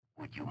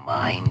You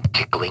mind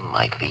tickling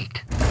my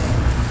feet?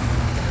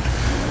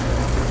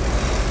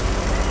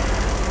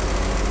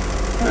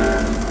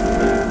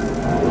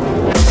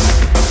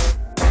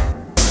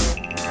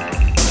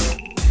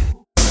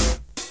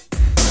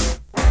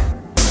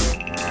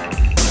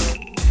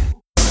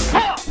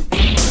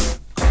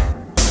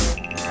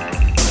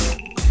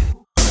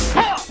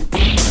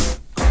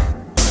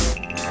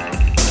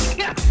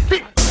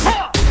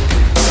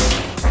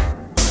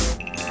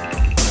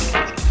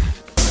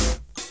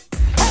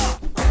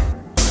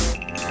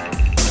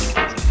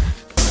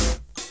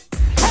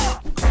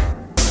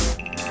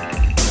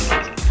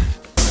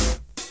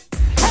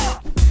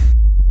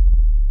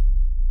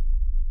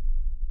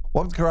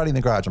 Welcome to Karate in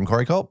the Garage. I'm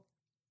Corey Culp.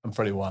 I'm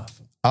Freddie Waff.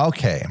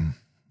 Okay.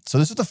 So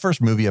this is the first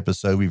movie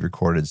episode we've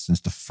recorded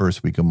since the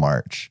first week of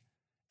March.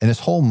 And this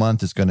whole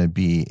month is going to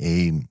be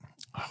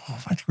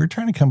we're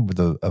trying to come up with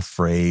a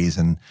phrase,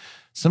 and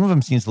some of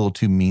them seems a little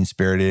too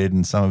mean-spirited,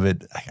 and some of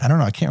it, I don't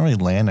know, I can't really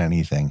land on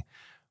anything.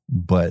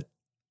 But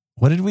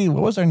what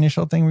was our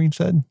initial thing we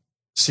said?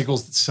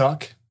 Sequels that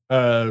suck.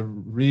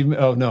 Remakes.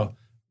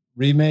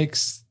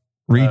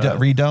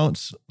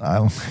 Redon'ts.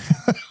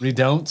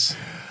 Redon'ts.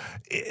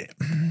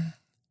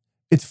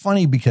 It's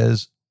funny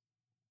because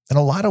in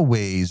a lot of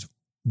ways,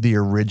 the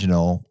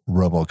original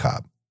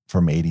RoboCop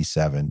from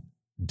 87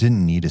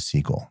 didn't need a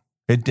sequel.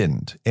 It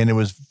didn't. And it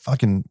was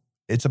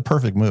it's a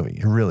perfect movie.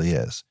 It really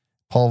is.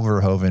 Paul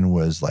Verhoeven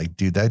was like,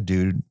 that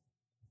dude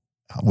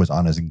was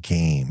on his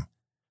game.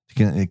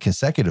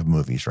 Consecutive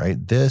movies, right?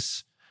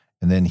 This,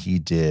 and then he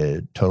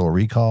did Total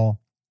Recall,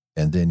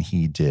 and then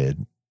he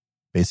did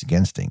Basic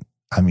Instinct.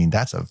 I mean,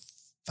 that's a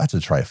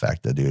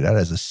trifecta, dude. That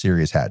is a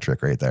serious hat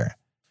trick right there.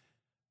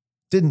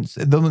 And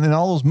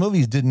all those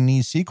movies didn't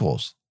need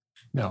sequels.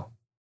 No.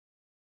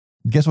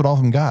 Guess what all of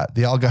them got?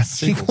 They all got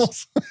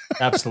sequels.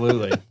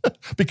 Absolutely.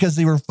 Because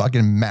they were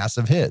fucking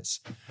massive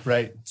hits.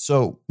 Right.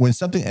 So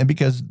and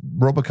because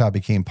RoboCop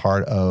became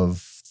part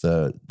of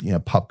the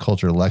pop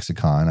culture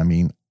lexicon, I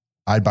mean,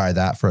 I'd buy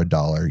that for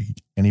 $1.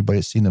 Anybody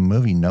that's seen the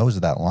movie knows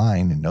that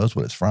line and knows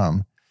what it's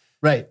from.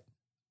 Right.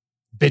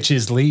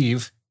 Bitches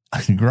leave.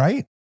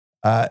 Right?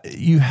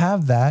 You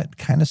have that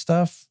kind of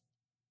stuff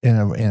in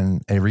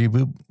a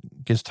reboot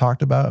gets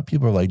talked about.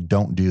 People are like,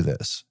 don't do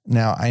this.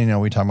 Now, I know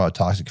we talk about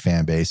toxic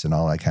fan base and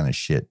all that kind of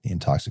shit in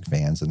toxic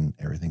fans and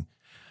everything.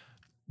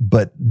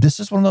 But this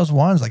is one of those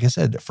ones, like I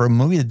said, for a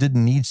movie that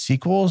didn't need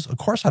sequels, of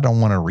course I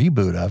don't want a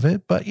reboot of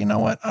it, but you know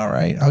what? All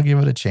right, I'll give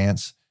it a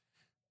chance.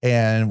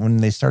 And when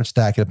they start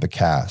stacking up the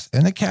cast,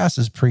 and the cast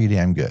is pretty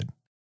damn good,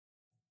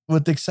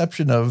 with the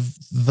exception of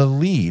the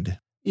lead.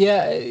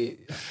 Yeah.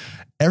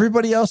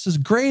 Everybody else is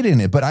great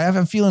in it, but I have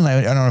a feeling,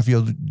 I don't know if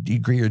you'll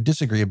agree or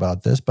disagree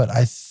about this, but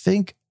I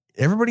think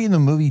everybody in the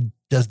movie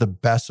does the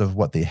best of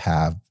what they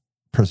have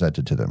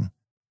presented to them.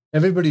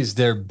 Everybody's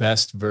their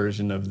best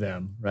version of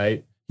them,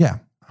 right? Yeah,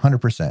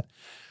 100%.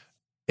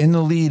 In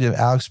the lead of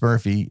Alex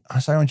Murphy,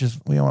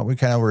 we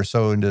kind of were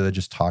so into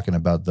just talking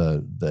about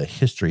the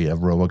history of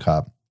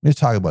RoboCop. Let's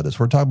talk about this.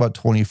 We're talking about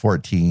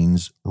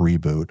 2014's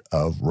reboot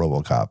of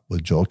RoboCop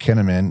with Joel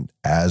Kinnaman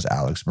as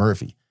Alex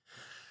Murphy.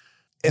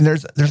 And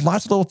there's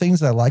lots of little things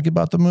that I like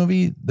about the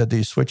movie that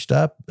they switched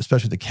up,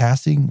 especially the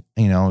casting.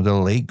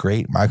 The late,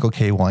 great Michael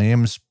K.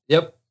 Williams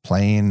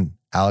playing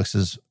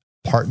Alex's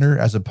partner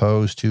as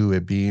opposed to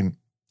it being,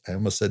 I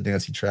almost said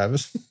Nancy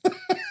Travis.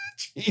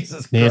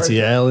 Jesus Nancy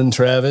Christ. Allen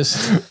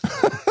Travis.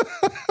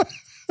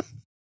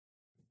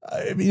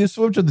 I mean, you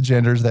switch with the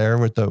genders there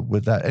with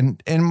that.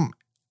 And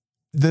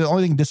the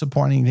only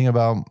disappointing thing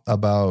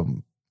about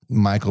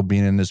Michael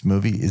being in this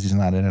movie is he's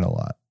not in it a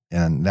lot.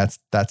 And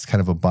that's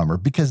kind of a bummer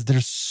because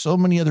there's so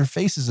many other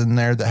faces in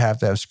there that have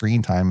to have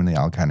screen time and they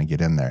all kind of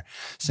get in there.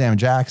 Sam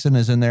Jackson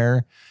is in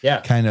there,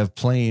 kind of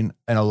playing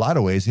in a lot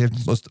of ways. He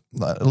has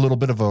a little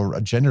bit of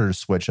a gender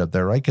switch up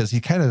there, right? Because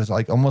he kind of is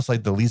like almost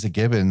like the Lisa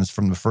Gibbons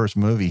from the first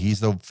movie. He's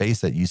the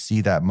face that you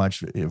see that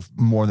much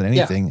more than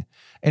anything. Yeah.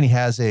 And he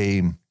has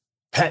a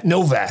Pat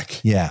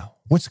Novak. Yeah.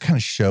 What kind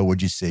of show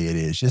would you say it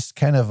is? Just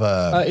kind of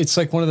it's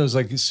like one of those,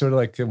 like sort of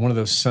like one of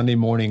those Sunday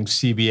morning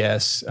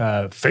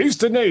CBS Face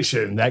the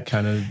Nation, that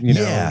kind of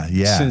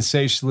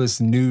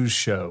sensationalist news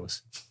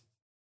shows.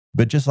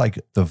 But just like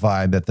the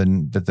vibe that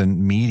the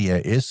media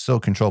is so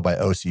controlled by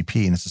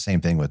OCP, and it's the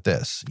same thing with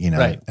this,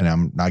 right. And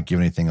I'm not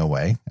giving anything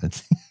away.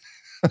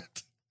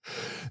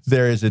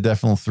 There is a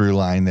definite through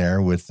line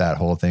there with that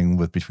whole thing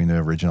between the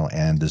original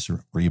and this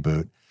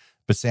reboot.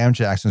 But Sam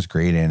Jackson's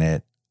great in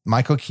it.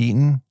 Michael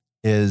Keaton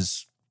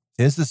is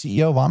the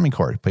CEO of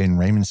Omnicorp, playing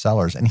Raymond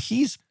Sellers. And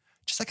he's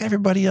just like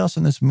everybody else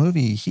in this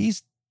movie. He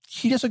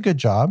does a good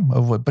job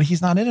but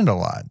he's not in it a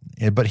lot.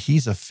 But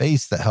he's a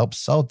face that helps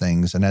sell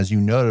things. And as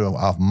you know,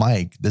 off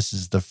mic, this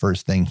is the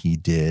first thing he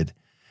did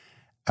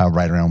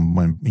right around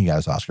when he got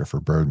his Oscar for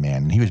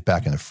Birdman. And he was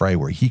back in the fray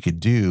where he could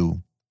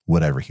do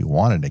whatever he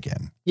wanted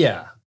again.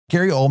 Yeah.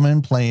 Gary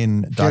Oldman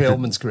playing Gary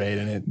Oldman's great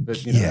in it, but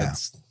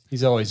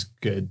he's always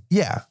good.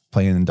 Yeah.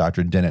 Playing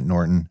Dr. Dennett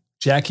Norton.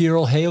 Jackie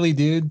Earle Haley,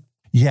 dude.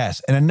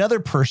 Yes, and another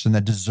person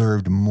that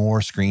deserved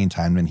more screen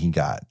time than he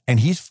got. And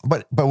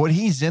but what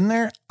he's in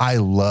there, I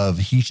love.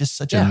 He's just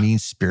such a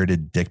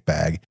mean-spirited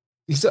dickbag.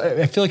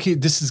 I feel like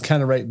this is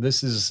kind of right.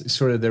 This is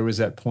sort of, there was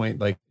that point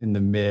like in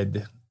the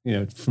mid,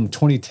 from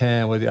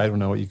 2010, I don't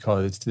know what you call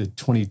it, it's the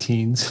 20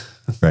 teens.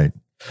 Right.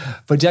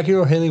 But Jackie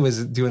Earle Haley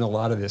was doing a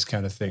lot of this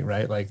kind of thing,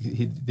 right? Like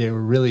they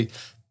were really,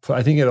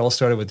 I think it all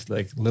started with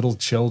like Little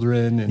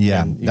Children.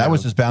 And that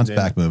was his bounce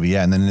back movie.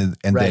 Yeah. And then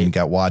he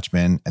got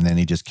Watchmen, and then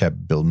he just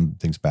kept building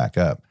things back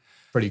up.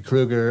 Freddy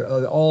Krueger,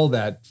 all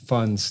that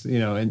fun,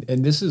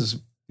 and this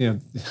is,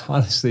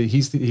 honestly,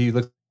 he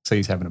looks like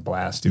he's having a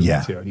blast doing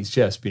it too. He's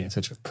just being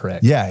such a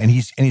prick. Yeah. And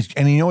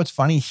you know what's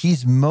funny?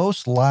 He's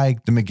most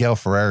like the Miguel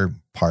Ferrer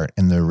part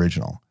in the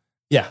original.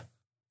 Yeah.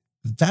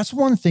 That's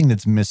one thing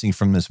that's missing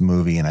from this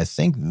movie. And I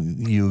think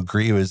you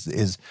agree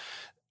is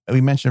we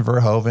mentioned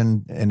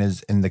Verhoeven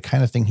and the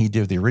kind of thing he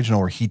did with the original,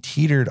 where he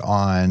teetered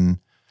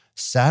on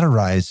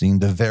satirizing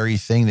the very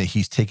thing that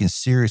he's taken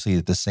seriously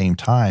at the same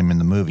time in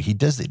the movie. He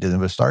did it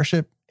with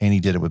Starship, and he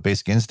did it with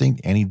Basic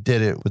Instinct, and he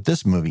did it with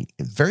this movie.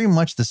 It's very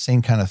much the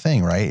same kind of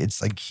thing, right?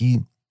 It's like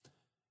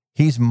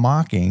he's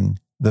mocking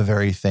the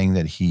very thing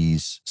that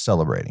he's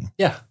celebrating.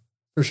 Yeah,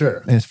 for sure.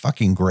 And it's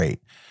fucking great.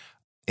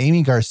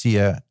 Amy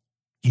Garcia,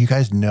 you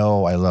guys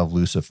know I love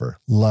Lucifer.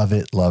 Love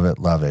it, love it,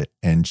 love it.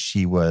 And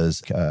she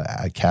was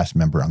a cast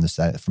member on the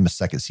set from the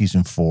second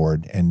season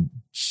forward. And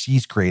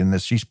she's great in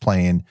this. She's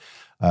playing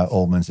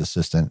Oldman's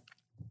assistant,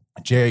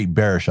 Jerry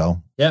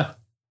Baruchel. Yeah.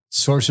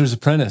 Sorcerer's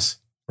Apprentice.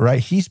 Right.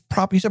 He's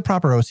a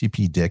proper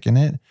OCP dick in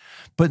it.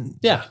 But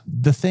yeah,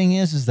 the thing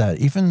is that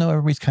even though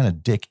everybody's kind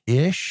of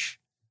dick-ish,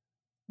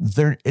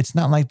 it's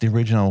not like the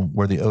original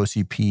where the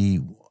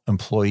OCP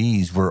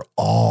employees were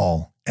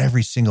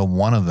every single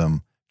one of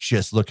them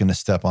just looking to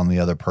step on the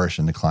other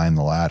person to climb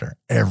the ladder.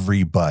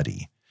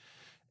 Everybody.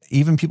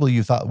 Even people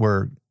you thought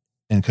were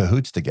in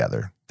cahoots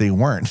together, they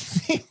weren't.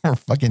 They were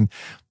fucking,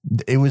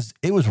 it was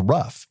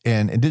rough,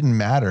 and it didn't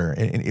matter.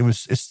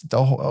 It's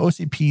the whole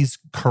OCP's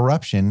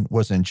corruption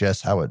wasn't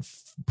just how it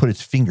put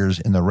its fingers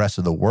in the rest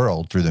of the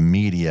world through the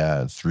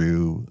media,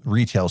 through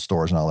retail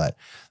stores and all that.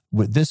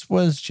 This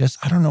was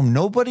just, I don't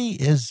know,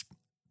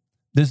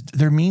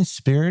 they're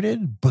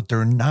mean-spirited, but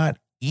they're not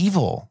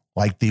evil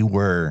like they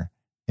were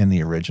in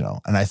the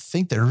original. And I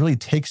think that really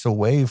takes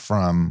away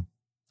from,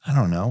 I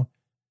don't know,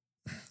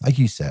 like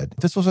you said,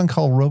 if this wasn't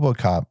called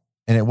RoboCop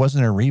and it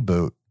wasn't a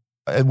reboot,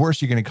 at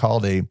worst you're going to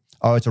call it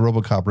it's a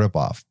RoboCop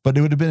ripoff. But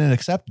it would have been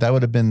that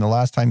would have been the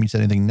last time you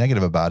said anything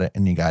negative about it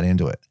and you got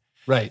into it.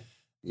 Right.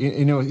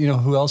 You know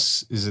who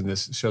else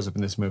shows up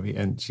in this movie,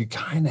 and she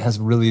kind of has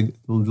really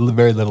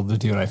very little to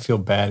do, and I feel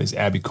bad, is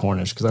Abby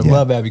Cornish, because I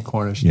love Abby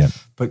Cornish. Yeah.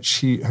 But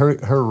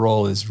her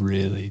role is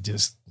really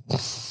just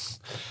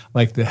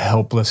like the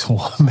helpless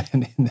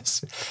woman in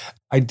this.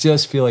 I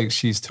just feel like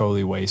she's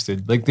totally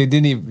wasted. Like they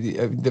didn't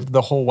even,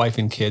 the whole wife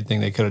and kid thing,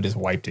 they could have just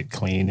wiped it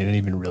clean. They didn't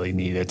even really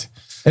need it.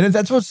 And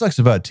that's what sucks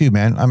about it too,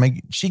 man. I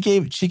mean, she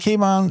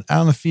came out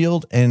on the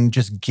field and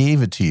just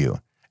gave it to you.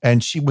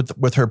 And she,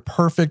 with her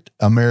perfect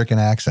American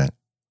accent.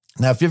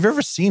 Now, if you've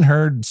ever seen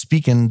her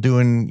speaking,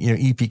 doing,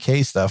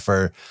 EPK stuff,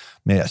 or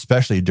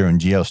especially during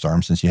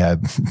Geostorm, since you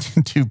have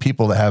two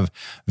people that have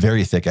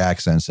very thick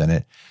accents in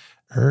it,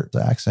 her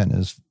accent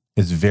is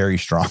very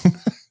strong.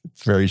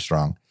 It's very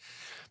strong.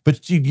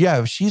 But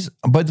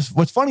but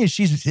what's funny is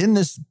she's in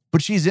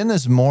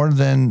this more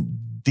than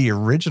the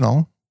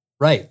original.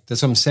 Right.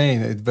 That's what I'm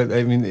saying. But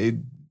I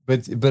mean,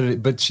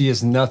 but she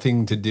has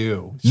nothing to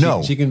do.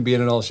 She can be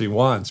in it all she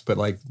wants, but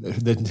like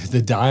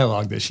the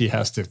dialogue that she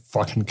has to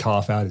fucking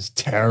cough out is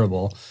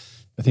terrible.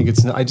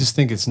 I just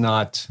think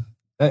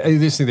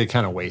they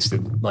kind of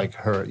wasted like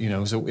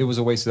her, so it was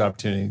a wasted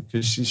opportunity,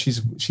 because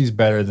she's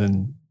better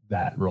than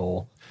that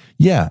role.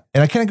 Yeah.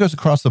 And it kind of goes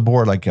across the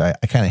board. Like I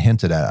kind of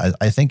hinted at,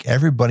 I think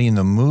everybody in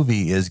the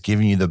movie is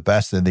giving you the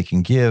best that they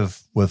can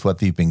give with what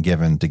they've been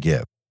given to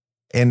give.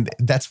 And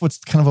that's what's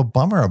kind of a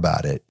bummer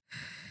about it.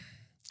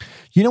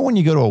 When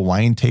you go to a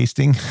wine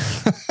tasting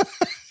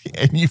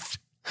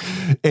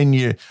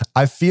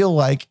I feel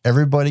like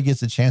everybody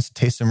gets a chance to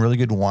taste some really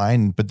good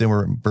wine, but then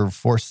we're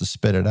forced to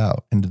spit it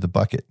out into the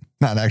bucket,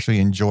 not actually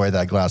enjoy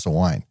that glass of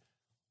wine.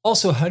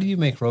 Also, how do you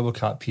make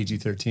RoboCop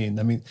PG-13?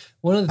 I mean,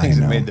 one of the things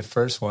that made the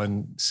first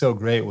one so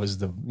great was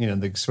the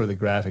sort of the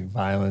graphic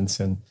violence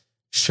and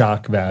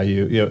shock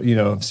value,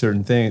 of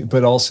certain things,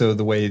 but also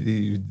the way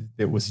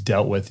it was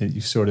dealt with. And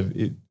you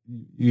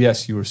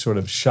were sort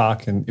of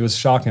shocked, and it was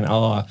shock and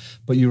awe,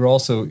 but you were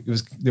also,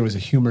 there was a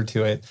humor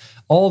to it.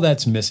 All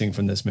that's missing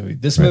from this movie.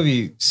 This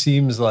movie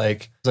seems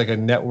like a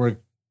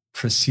network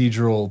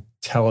procedural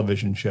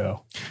television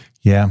show.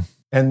 Yeah.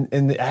 And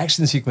the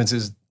action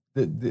sequences,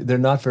 they're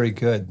not very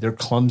good. They're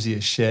clumsy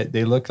as shit.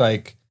 They look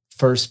like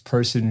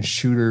first-person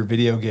shooter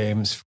video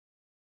games.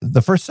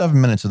 The first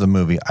 7 minutes of the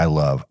movie, I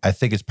love. I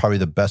think it's probably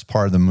the best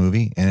part of the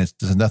movie, and it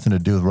has nothing to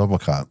do with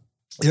RoboCop.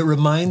 It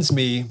reminds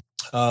me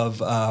of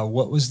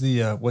what's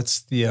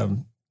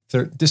the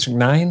District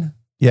 9?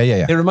 Yeah, yeah,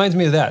 yeah. It reminds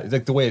me of that,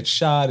 like the way it's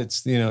shot.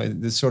 It's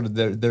it's sort of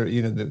they're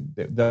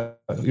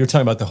you're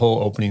talking about the whole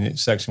opening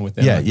section with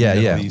them, Yeah, like yeah,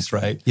 the Middle yeah. East,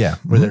 right? Yeah,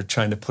 where they're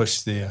trying to push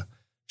the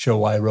show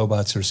why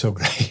robots are so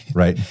great,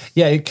 right.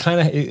 Yeah,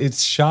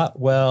 it's shot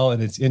well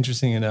and it's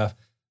interesting enough.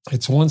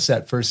 It's once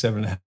that first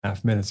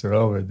 7.5 minutes are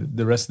over,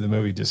 the rest of the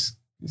movie just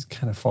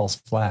kind of falls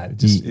flat. It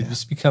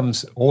just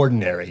becomes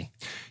ordinary.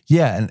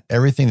 Yeah, and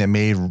everything that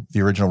made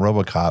the original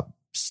RoboCop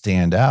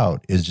stand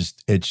out it's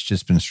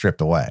just been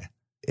stripped away.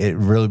 It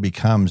really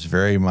becomes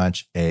very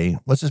much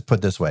let's just put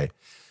it this way.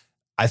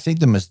 I think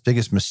the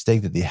biggest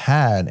mistake that they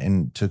had,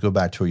 and to go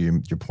back to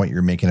your point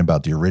you're making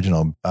about the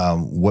original,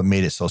 what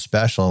made it so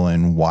special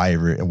and why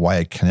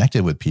it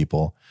connected with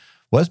people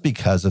was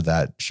because of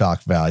that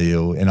shock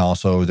value, and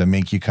also to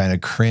make you kind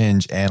of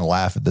cringe and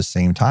laugh at the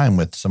same time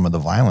with some of the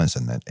violence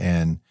in it.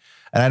 And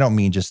I don't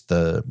mean just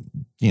the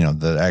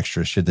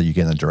extra shit that you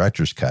get in the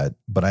director's cut,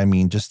 but I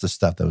mean just the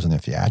stuff that was in the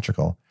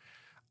theatrical.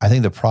 I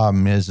think the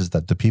problem is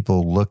that the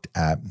people looked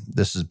at,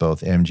 this is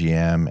both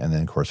MGM and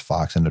then of course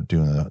Fox ended up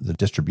doing the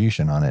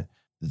distribution on it.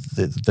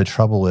 The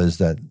trouble is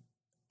that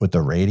with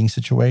the rating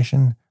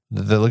situation,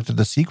 they looked at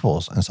the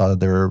sequels and saw that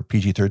they were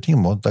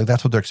PG-13. Well, like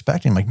that's what they're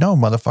expecting. Like, no,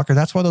 motherfucker,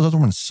 that's why those other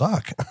ones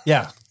suck.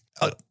 Yeah.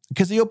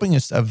 Because the opening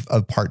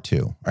of part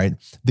 2, right?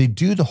 They're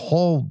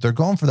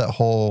going for that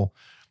whole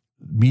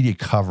media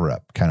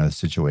cover-up kind of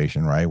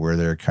situation, right? Where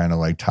they're kind of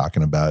like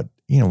talking about,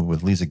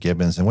 with Lisa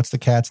Gibbons, and what's the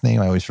cat's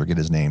name? I always forget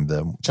his name.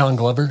 John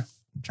Glover.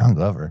 John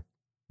Glover.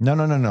 No.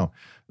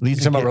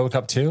 Lisa. You talking about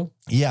RoboCop 2?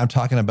 Yeah, I'm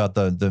talking about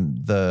the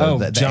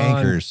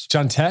anchors.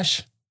 John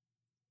Tesh.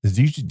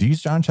 Do you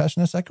use John Tesh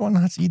in the second one?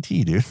 That's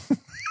E.T., dude.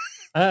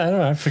 I don't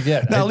know. I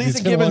forget. No,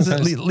 Lisa Gibbons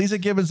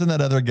and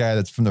that other guy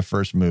that's from the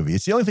first movie.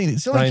 It's the only thing.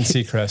 Ryan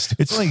Seacrest.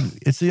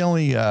 It's the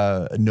only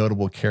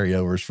notable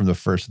carryovers from the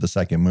first to the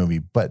second movie,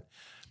 but.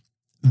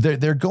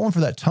 They're going for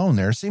that tone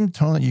there. Same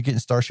tone that you get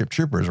in Starship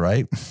Troopers,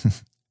 right?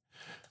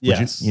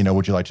 Yes.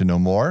 Would you like to know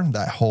more?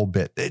 That whole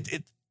bit.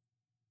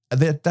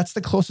 That's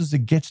the closest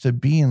it gets to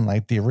being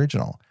like the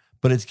original.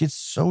 But it gets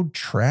so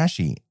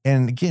trashy.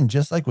 And again,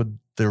 just like with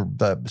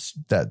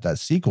that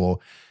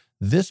sequel,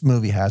 this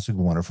movie has a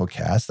wonderful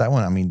cast. That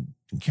one, I mean,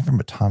 it came from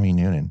Tommy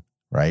Noonan,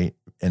 right?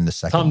 In the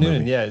second movie. Tom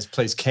Noonan, he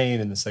plays Kane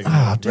in the second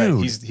movie. Dude.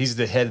 Right. He's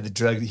the head of the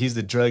drug. He's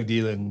the drug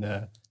dealing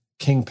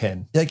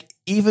kingpin. Like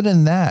even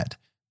in that,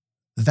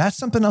 that's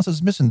something else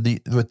that's missing.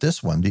 With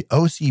this one, the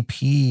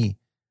OCP,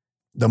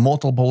 the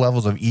multiple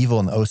levels of evil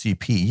in the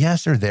OCP.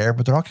 Yes, they're there,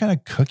 but they're all kind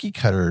of cookie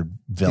cutter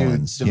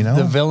villains. Dude,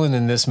 the villain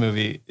in this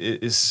movie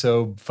is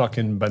so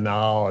fucking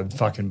banal and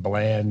fucking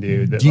bland,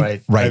 dude.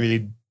 Right. I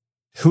mean,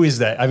 who is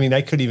that? I mean,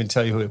 I couldn't even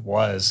tell you who it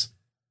was.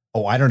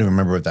 Oh, I don't even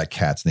remember what that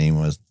cat's name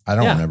was. I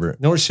don't remember.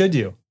 Nor should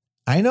you.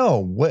 I know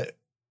what.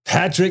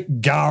 Patrick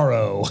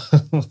Garrow.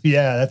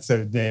 Yeah, that's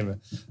the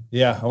name.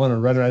 Yeah, I want to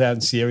run right out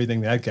and see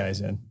everything that guy's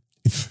in.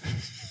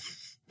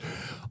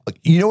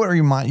 You know what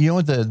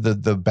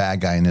the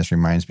bad guy in this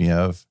reminds me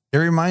of? It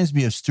reminds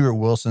me of Stuart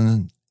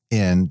Wilson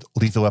in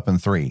Lethal Weapon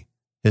 3.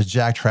 His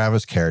Jack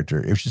Travis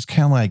character. It was just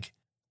kind of like,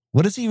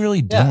 what is he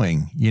really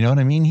doing? You know what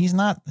I mean? He's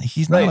not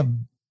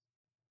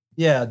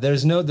Yeah,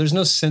 there's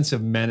no sense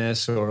of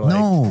menace or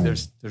like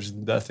there's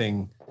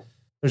nothing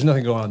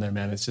going on there,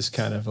 man. It's just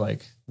kind of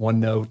like one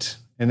note.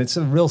 And it's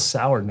a real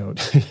sour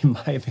note in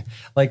my opinion.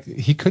 Like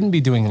he couldn't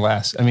be doing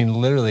less. I mean,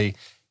 literally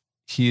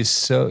he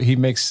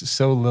makes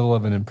so little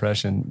of an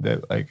impression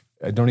that like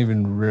I don't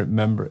even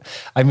remember.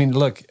 I mean,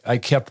 look, I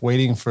kept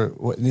waiting for.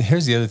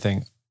 Here's the other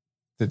thing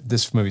that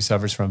this movie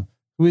suffers from: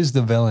 who is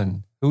the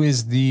villain? Who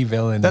is the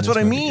villain? That's what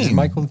I mean. Is it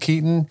Michael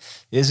Keaton?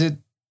 Is it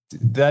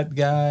that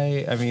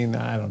guy? I mean,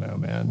 I don't know,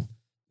 man.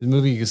 The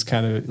movie is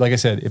kind of like I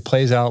said. It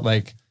plays out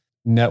like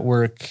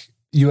network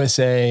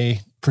USA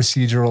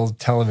procedural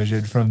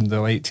television from the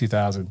late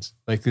 2000s.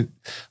 Like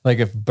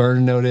if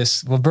Burn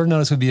Notice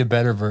would be a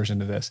better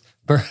version of this.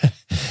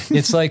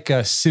 It's like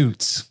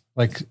Suits.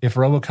 Like if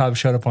RoboCop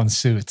showed up on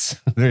Suits.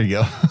 There you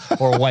go.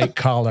 Or White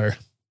Collar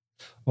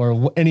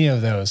or any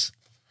of those.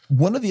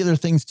 One of the other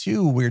things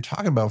too, we were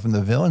talking about from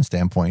the villain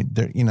standpoint,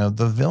 there,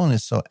 the villain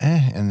is so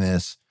in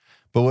this,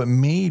 but what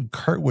made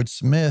Kurtwood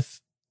Smith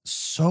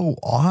so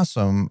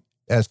awesome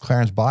as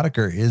Clarence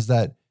Boddicker is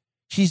that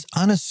he's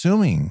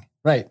unassuming.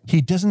 Right. He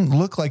doesn't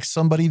look like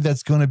somebody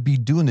that's going to be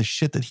doing the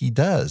shit that he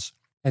does.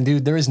 And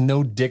dude, there is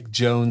no Dick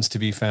Jones to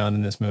be found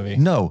in this movie.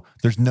 No,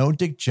 there's no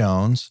Dick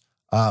Jones.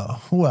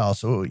 Who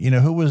else?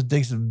 Who was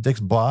Dick's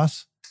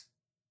boss?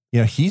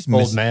 He's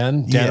old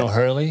man, Daniel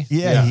Hurley.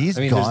 Yeah, he's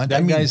gone.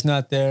 That guy's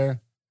not there.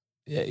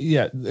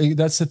 Yeah,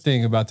 that's the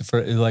thing about the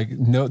first. Like,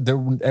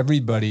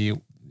 everybody.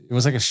 It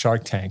was like a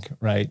Shark Tank,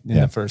 right?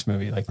 In the first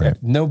movie, like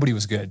nobody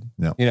was good.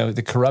 No,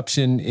 the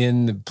corruption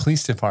in the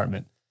police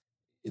department.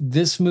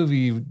 This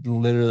movie,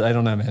 literally, I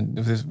don't know,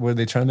 man. Were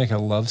they trying to make a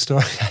love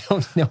story? I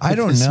don't know.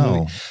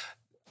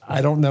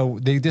 I don't know.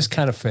 They just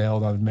kind of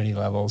failed on many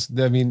levels.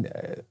 I mean,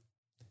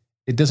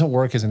 it doesn't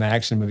work as an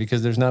action movie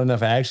because there's not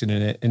enough action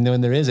in it. And when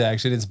there is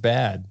action, it's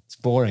bad. It's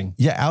boring.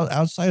 Yeah,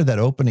 outside of that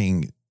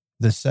opening,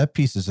 the set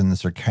pieces in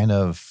this are kind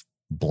of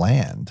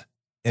bland.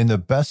 And the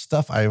best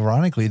stuff,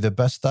 ironically, the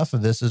best stuff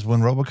of this is when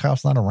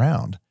RoboCop's not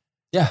around.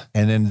 Yeah.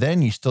 And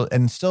then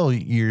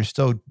you're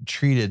still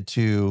treated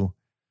to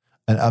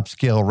an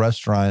upscale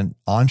restaurant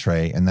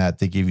entree and that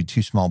they give you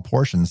 2 small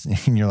portions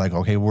and you're like,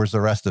 okay, where's the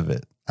rest of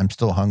it? I'm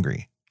still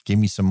hungry. Give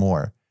me some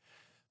more.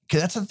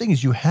 Because that's the thing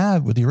is you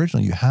have with the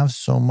original, you have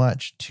so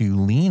much to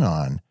lean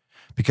on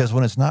because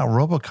when it's not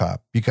RoboCop,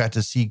 you got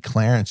to see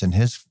Clarence and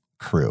his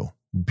crew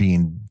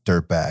being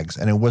dirtbags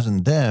and it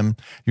wasn't them.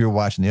 You were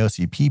watching the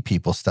OCP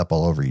people step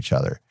all over each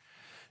other.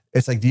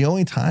 It's like the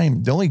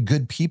only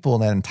good people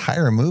in that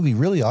entire movie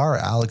really are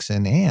Alex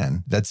and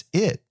Anne. That's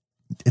it.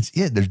 It's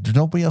it. There's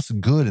nobody else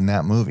good in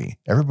that movie.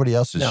 Everybody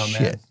else is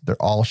shit. Man.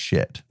 They're all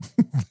shit.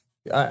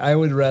 I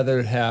would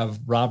rather have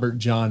Robert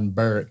John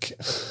Burke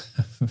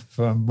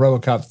from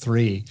RoboCop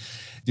 3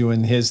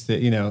 doing his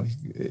thing. You know,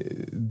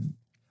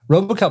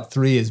 RoboCop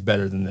 3 is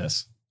better than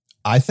this.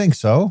 I think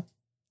so.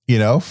 You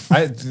know,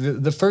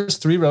 the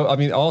first 3,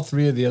 all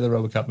 3 of the other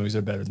RoboCop movies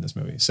are better than this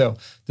movie. So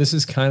this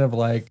is kind of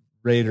like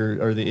Raider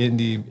or the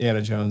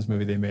Indiana Jones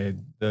movie they made,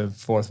 the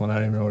 4th one. I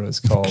don't even know what it was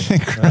called.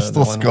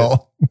 Crystal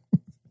Skull.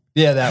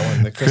 Yeah, that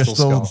one, the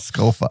Crystal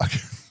Skull fuck.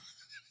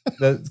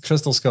 The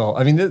Crystal Skull.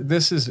 I mean,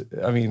 this is,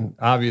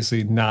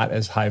 obviously not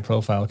as high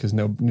profile because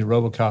no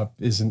RoboCop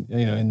isn't,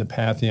 in the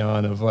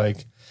pantheon of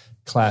like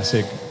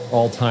classic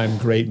all-time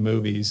great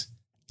movies.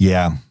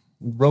 Yeah.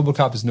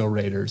 RoboCop is no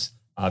Raiders,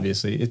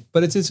 obviously,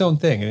 but it's its own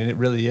thing, and it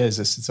really is.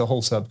 It's a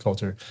whole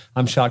subculture.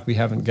 I'm shocked we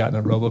haven't gotten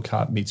a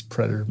RoboCop meets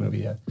Predator movie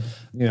yet.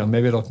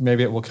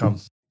 Maybe it will come.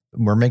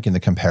 We're making the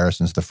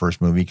comparisons to the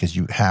first movie because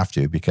you have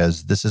to,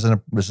 because this is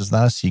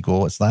not a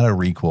sequel. It's not a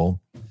requel.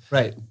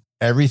 Right.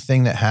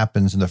 Everything that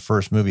happens in the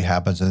first movie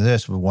happens in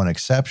this with one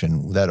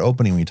exception. That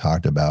opening we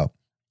talked about,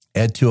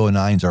 Ed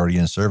 209 is already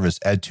in service.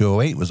 Ed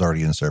 208 was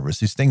already in service.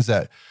 These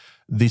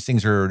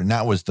things are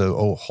not was the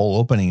whole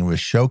opening. It was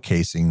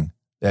showcasing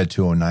Ed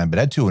 209, but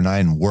Ed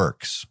 209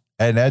 works.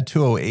 And Ed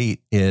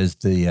 208 is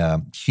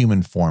the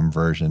human form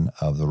version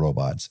of the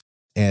robots.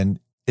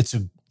 And it's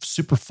a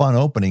super fun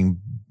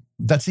opening.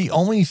 That's the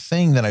only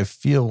thing that I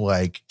feel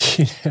like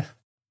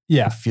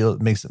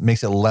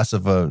makes it less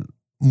of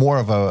more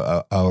of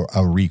a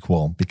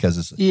requel because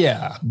it's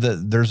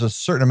there's a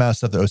certain amount of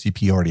stuff that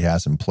OCP already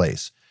has in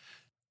place.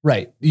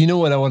 Right. You know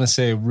what I want to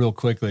say real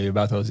quickly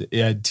about those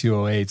Ed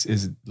 208s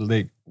is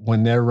like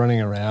when they're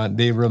running around,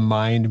 they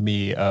remind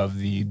me of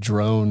the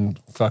drone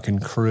fucking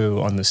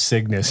crew on the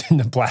Cygnus in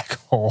the black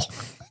hole.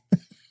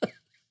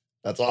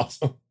 That's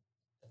awesome.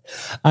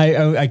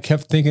 I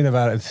kept thinking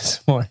about it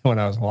this morning when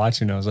I was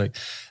watching. I was like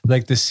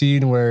the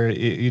scene where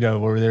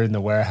where they're in the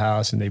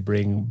warehouse and they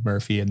bring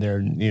Murphy and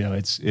they're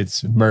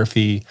it's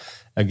Murphy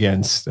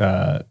against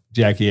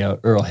Jackie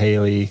Earl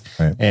Haley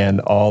and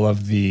all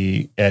of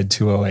the Ed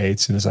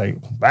 208s, and it's like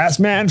last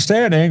man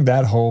standing.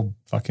 That whole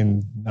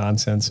fucking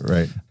nonsense.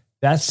 Right.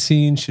 That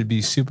scene should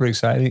be super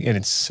exciting, and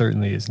it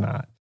certainly is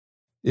not.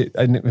 It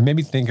made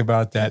me think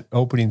about that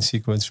opening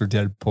sequence for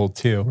Deadpool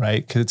 2,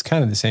 right? Because it's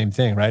kind of the same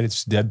thing, right?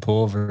 It's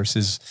Deadpool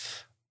versus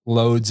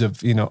loads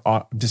of,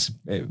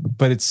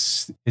 but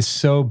it's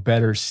so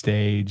better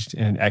staged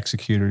and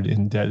executed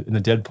in the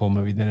Deadpool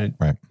movie than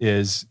it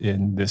is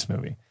in this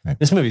movie. Right.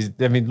 This movie,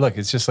 look,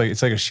 it's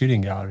like a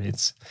shooting gallery.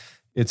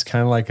 It's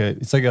kind of like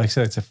I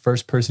said, it's a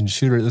first person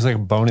shooter. There's like a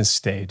bonus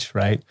stage,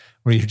 right?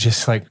 Where you're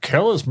just like,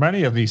 kill as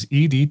many of these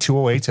ED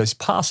 208s as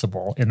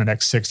possible in the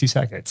next 60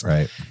 seconds.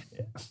 Right.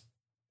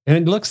 And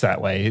it looks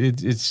that way.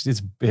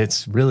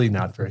 It's really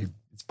not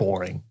it's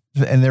boring.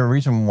 And the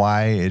reason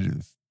why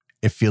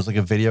it feels like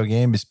a video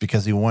game is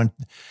because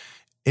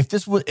if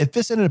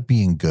this ended up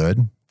being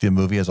good, the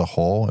movie as a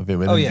whole, if it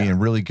ended up being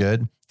really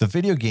good, the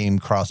video game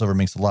crossover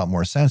makes a lot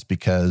more sense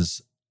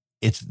because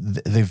it's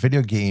the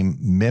video game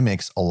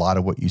mimics a lot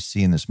of what you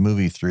see in this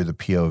movie through the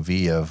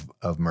POV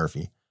of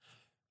Murphy,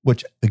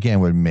 which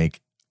again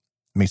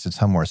makes a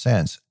ton more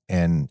sense.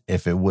 And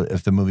if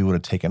the movie would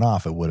have taken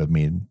off, it would have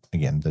made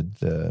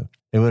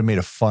it would have made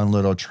a fun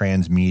little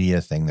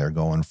transmedia thing. They're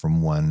going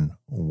from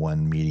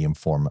one medium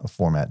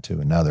format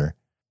to another.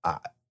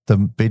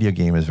 The video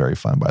game is very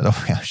fun, by the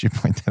way. I should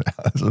point that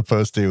out, as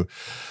opposed to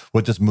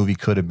what this movie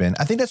could have been.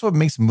 I think that's what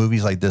makes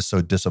movies like this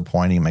so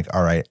disappointing. I'm like,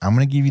 all right, I'm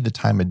going to give you the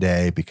time of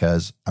day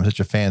because I'm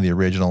such a fan of the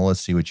original. Let's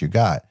see what you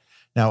got.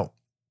 Now,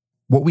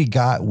 what we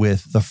got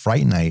with the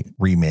Fright Night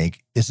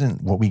remake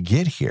isn't what we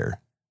get here.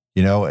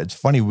 It's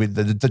funny. With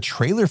the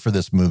trailer for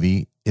this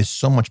movie is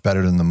so much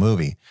better than the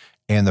movie.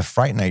 And the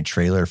Fright Night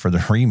trailer for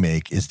the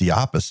remake is the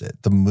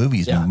opposite. The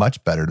movie's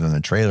much better than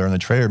the trailer. And the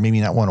trailer made me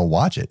not want to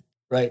watch it.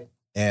 Right.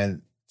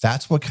 And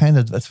that's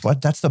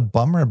the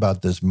bummer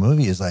about this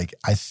movie is like,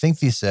 I think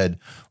they said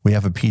we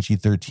have a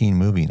PG-13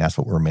 movie and that's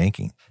what we're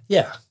making.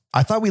 Yeah.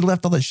 I thought we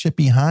left all that shit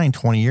behind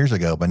 20 years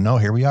ago, but no,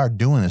 here we are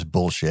doing this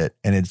bullshit.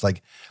 And it's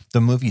like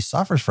the movie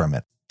suffers from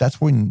it. That's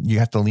when you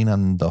have to lean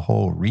on the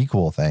whole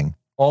requel thing.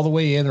 All the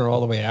way in or all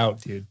the way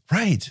out, dude.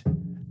 Right.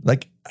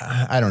 Like,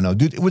 I don't know,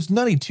 dude. What's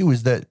nutty too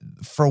is that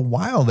for a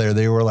while there,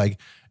 they were like,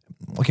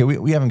 okay,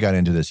 we haven't got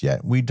into this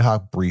yet. We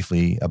talked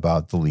briefly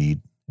about the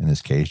lead in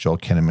this case, Joel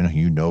Kinnaman, who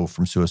you know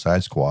from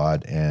Suicide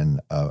Squad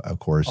and, of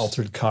course,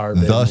 Altered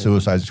Carbon. The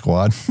Suicide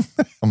Squad,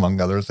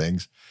 among other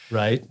things.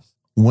 Right.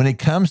 When it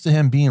comes to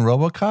him being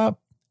RoboCop,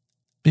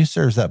 he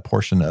serves that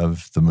portion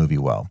of the movie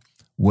well.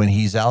 When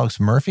he's Alex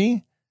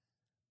Murphy,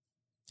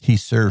 he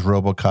serves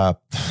RoboCop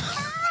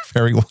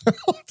very well.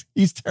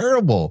 He's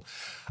terrible.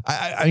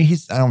 I mean,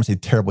 I don't want to say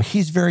terrible.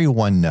 He's very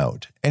one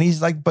note.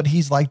 And but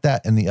he's like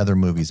that in the other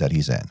movies that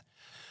he's in.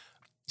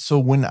 So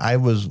when I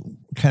was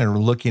kind of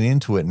looking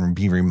into it and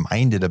being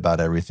reminded about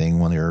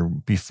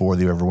everything before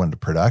they ever went to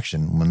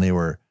production, when they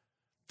were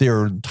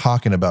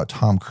talking about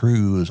Tom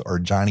Cruise or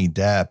Johnny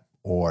Depp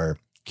or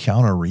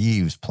Keanu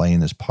Reeves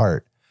playing this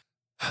part,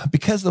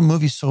 because the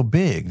movie's so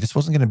big, this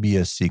wasn't going to be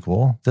a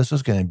sequel. This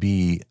was going to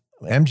be,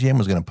 MGM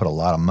was going to put a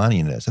lot of money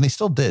in this, and they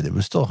still did. It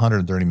was still a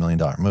 $130 million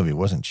movie. It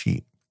wasn't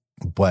cheap.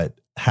 But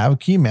can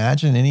you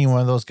imagine any one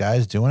of those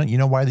guys doing it? You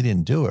know why they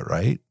didn't do it,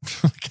 right?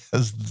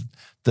 Because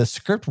the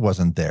script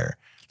wasn't there.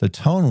 The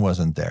tone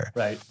wasn't there.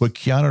 Right. Would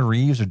Keanu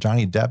Reeves or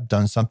Johnny Depp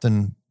done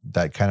something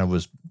that kind of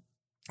was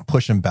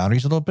pushing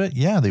boundaries a little bit?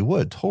 Yeah, they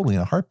would, totally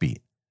in a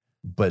heartbeat.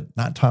 But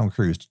not Tom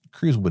Cruise.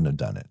 Cruise wouldn't have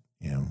done it,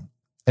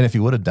 And if he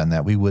would have done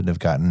that, we wouldn't have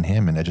gotten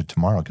him in Edge of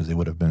Tomorrow because they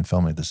would have been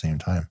filming at the same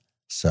time.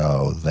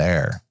 So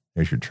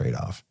there's your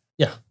trade-off.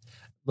 Yeah.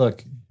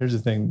 Look, here's the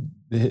thing.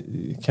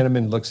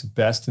 Kinnaman looks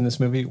best in this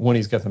movie when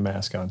he's got the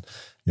mask on.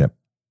 Yep.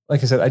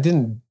 Like I said, I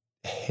didn't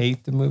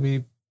hate the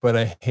movie, but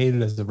I hate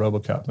it as the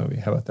RoboCop movie.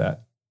 How about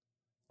that?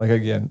 Like,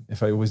 again,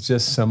 if it was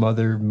just some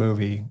other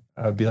movie,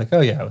 I would be like,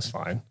 oh yeah, it was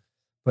fine.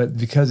 But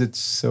because it's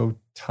so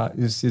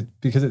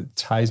because it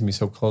ties me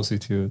so closely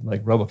to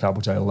like RoboCop,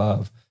 which I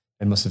love,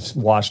 and must have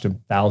watched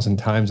 1,000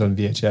 times on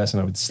VHS,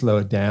 and I would slow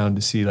it down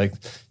to see, like,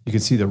 you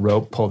could see the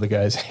rope pull the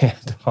guy's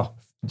hand off.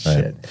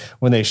 Shit. Right.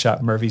 When they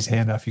shot Murphy's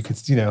hand off, you could,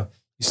 you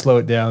slow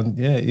it down.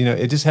 Yeah.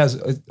 It just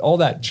has all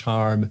that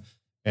charm,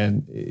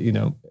 and,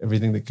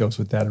 everything that goes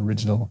with that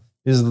original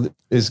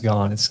is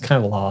gone. It's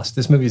kind of lost.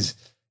 This movie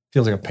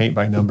feels like a paint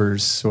by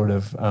numbers sort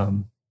of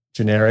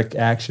generic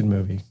action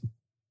movie.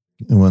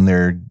 When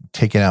they're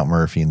taking out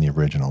Murphy in the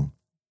original,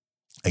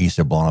 I used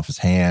to blowing off his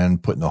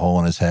hand, putting the hole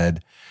in his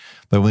head.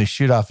 But when they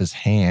shoot off his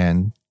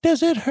hand,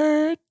 does it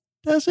hurt?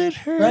 Does it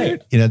hurt?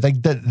 Right.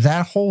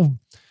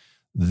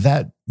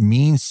 That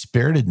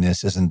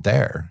mean-spiritedness isn't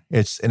there.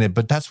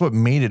 But that's what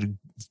made it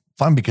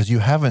fun, because you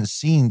haven't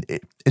seen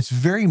it. It's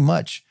very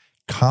much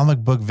comic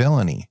book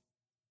villainy,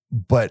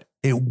 but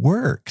it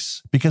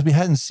works because we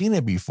hadn't seen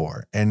it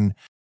before. And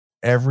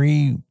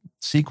every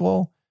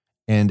sequel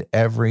and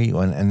every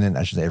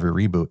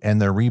reboot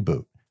and their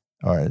reboot,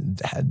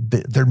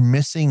 they're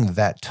missing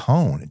that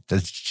tone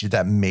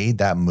that made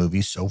that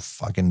movie so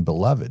fucking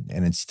beloved,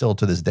 and it's still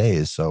to this day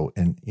is so.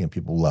 And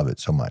people love it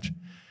so much.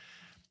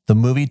 The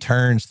movie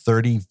turns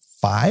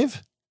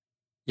 35.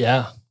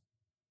 Yeah,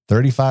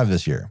 35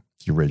 this year.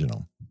 The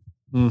original.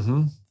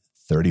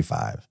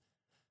 35.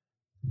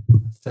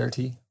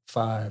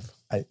 35.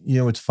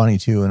 It's funny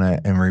too, and I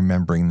am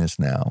remembering this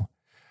now.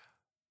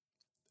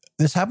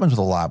 This happens with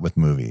a lot with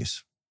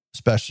movies,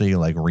 especially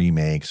like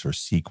remakes or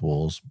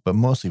sequels, but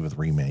mostly with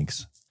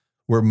remakes,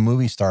 where a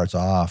movie starts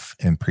off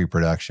in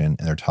pre-production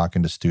and they're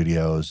talking to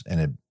studios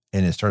and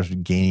it starts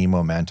gaining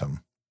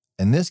momentum.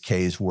 In this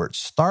case, where it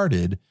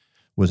started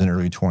was in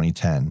early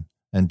 2010,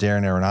 and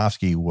Darren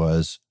Aronofsky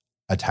was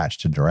attached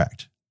to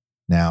direct.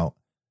 Now,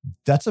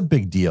 that's a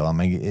big deal. I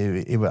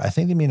mean, I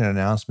think they made an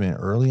announcement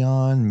early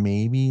on,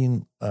 maybe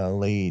in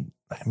late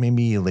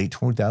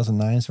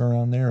 2009, somewhere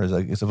around there.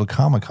 It's a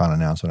Comic-Con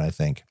announcement, I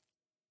think.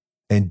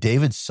 And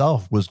David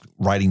Self was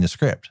writing the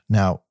script.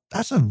 Now,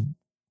 that's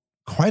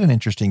quite an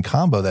interesting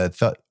combo that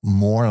felt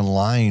more in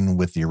line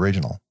with the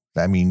original.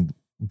 I mean,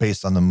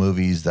 based on the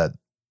movies that,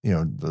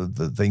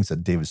 the things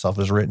that David Self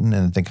has written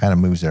and the kind of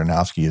movies that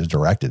Aronofsky has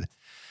directed.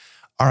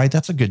 All right,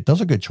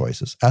 those are good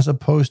choices. As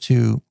opposed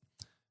to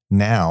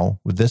now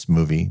with this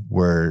movie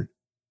where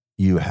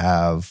you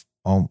have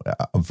a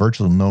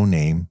virtual no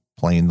name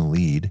playing the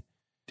lead.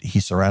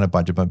 He's surrounded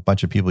by a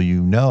bunch of people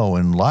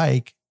and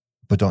like,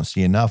 but don't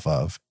see enough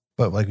of.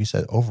 But like we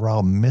said,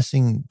 overall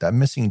missing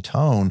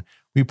tone,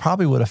 we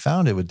probably would have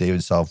found it with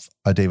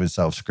a David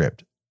Self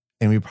script.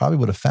 And we probably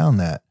would have found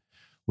that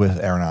with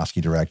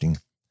Aronofsky directing,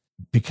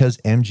 because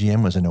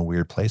MGM was in a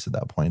weird place at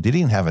that point. They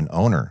didn't have an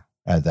owner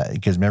at that,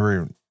 because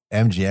remember,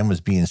 MGM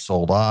was being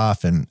sold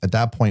off. And at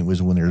that point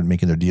was when they were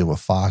making their deal with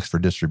Fox for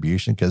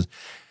distribution. Because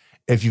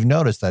if you've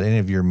noticed that any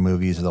of your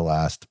movies of the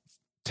last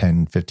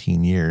 10,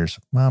 15 years,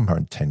 well,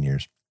 10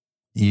 years,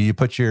 you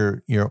put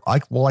your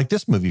like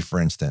this movie, for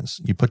instance,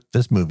 you put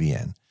this movie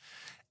in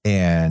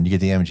and you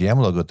get the MGM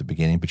logo at the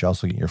beginning, but you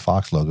also get your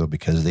Fox logo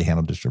because they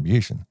handle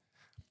distribution.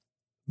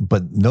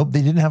 But nope,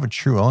 they didn't have a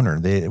true owner.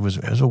 They were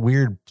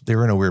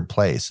in a weird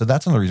place. So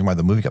that's another reason why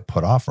the movie got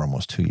put off for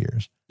almost 2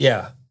 years.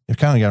 Yeah. They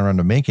kind of got around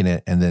to making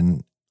it, and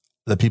then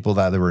the people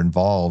that were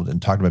involved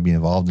and talked about being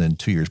involved in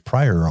 2 years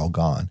prior are all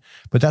gone.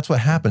 But that's what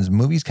happens.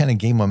 Movies kind of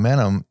gain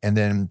momentum, and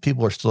then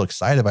people are still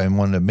excited by it and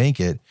wanting to make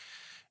it,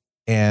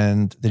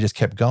 and they just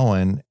kept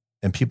going.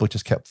 and people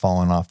just kept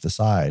falling off the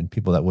side.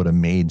 People that would have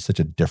made such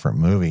a different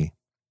movie.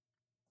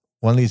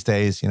 One of these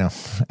days,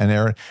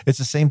 and it's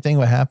the same thing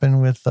what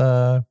happened with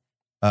Neil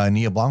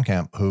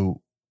Blomkamp,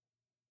 who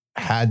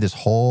had this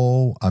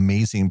whole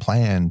amazing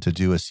plan to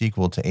do a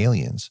sequel to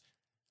Aliens.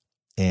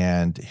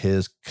 And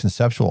his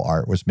conceptual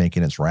art was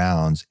making its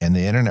rounds, and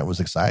the internet was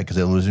excited because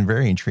it was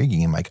very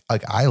intriguing. And like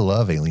I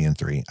love Alien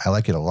 3. I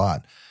like it a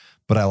lot,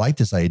 but I like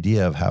this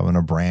idea of having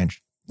a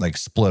branch like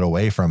split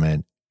away from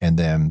it and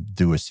then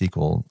do a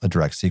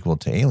direct sequel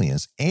to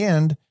Aliens.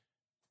 And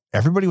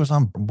everybody was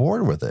on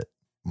board with it.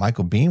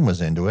 Michael Biehn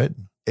was into it,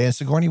 and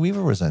Sigourney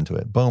Weaver was into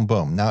it. Boom,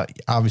 boom. Now,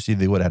 obviously,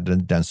 they would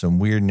have done some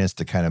weirdness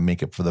to kind of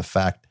make it for the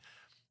fact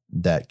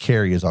that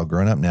Carrie is all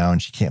grown up now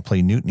and she can't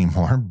play Newt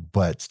anymore,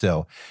 but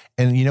still.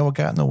 And you know what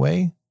got in the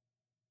way?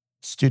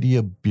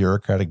 Studio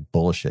bureaucratic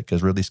bullshit,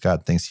 because Ridley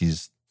Scott thinks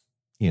he's,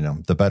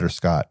 the better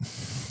Scott.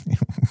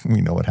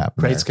 We know what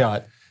happened. Great there.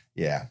 Scott.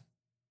 Yeah.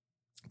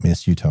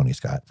 Miss you, Tony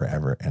Scott,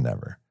 forever and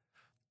ever.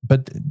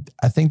 But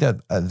I think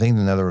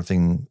another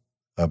thing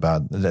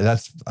about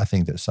I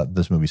think that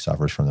this movie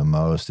suffers from the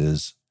most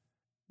is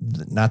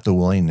not the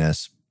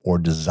willingness or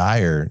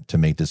desire to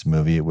make this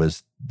movie. It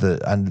was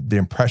the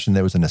impression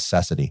that it was a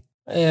necessity.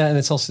 Yeah, and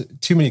it's also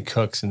too many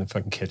cooks in the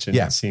fucking kitchen.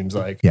 Yeah. It seems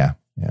like. Yeah.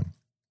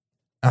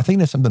 I think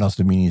there's something else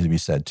that needs to be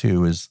said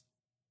too. Is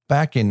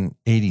back in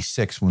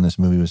 '86 when this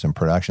movie was in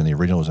production, the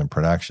original was in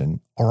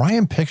production.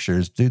 Orion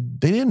Pictures,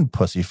 dude, they didn't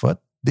pussyfoot.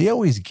 They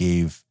always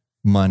gave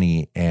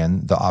money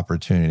and the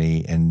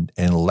opportunity and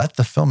let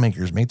the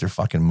filmmakers make their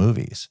fucking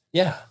movies.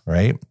 Yeah.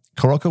 Right?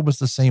 Kuroko was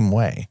the same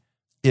way.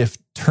 If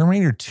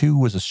Terminator 2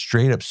 was a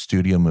straight up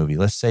studio movie,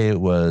 let's say it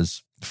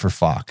was for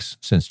Fox,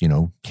 since,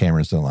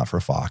 Cameron's done a lot for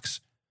Fox,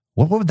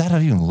 what would that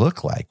have even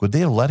looked like? Would they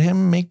have let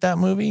him make that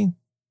movie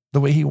the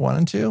way he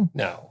wanted to?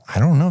 No. I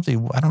don't know if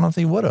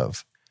they would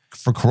have.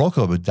 For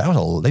Kuroko,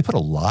 but they put a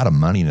lot of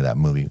money into that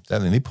movie. I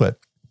mean,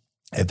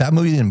 if that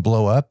movie didn't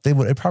blow up,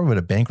 it probably would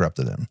have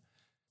bankrupted them.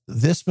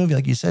 This movie,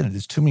 like you said,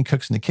 there's too many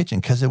cooks in the kitchen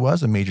because it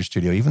was a major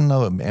studio. Even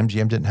though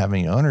MGM didn't have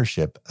any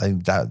ownership,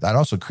 that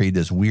also created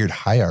this weird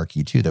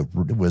hierarchy too. That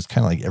was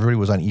kind of like everybody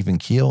was on even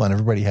keel and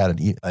everybody had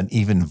an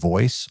even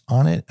voice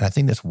on it. And I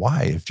think that's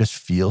why it just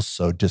feels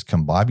so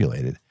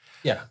discombobulated.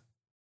 Yeah,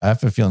 I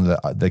have a feeling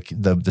that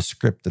the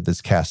script that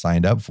this cast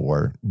signed up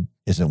for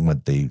isn't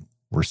what they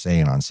were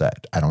saying on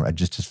set. It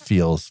just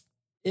feels.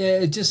 Yeah,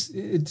 it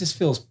just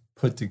feels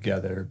put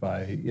together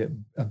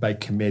by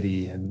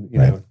committee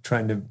and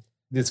trying to.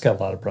 It's got a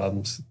lot of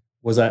problems.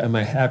 Am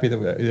I happy that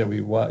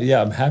we yeah,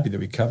 I'm happy that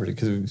we covered it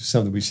because it was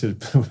something we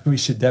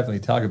should definitely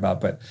talk about.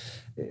 But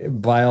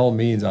by all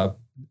means,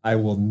 I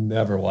will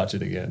never watch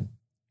it again.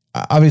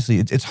 Obviously,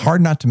 it's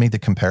hard not to make the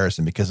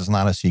comparison because it's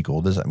not a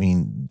sequel. Doesn't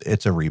mean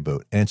it's a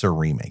reboot and it's a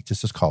remake.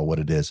 Just call it what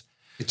it is.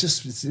 It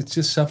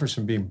just suffers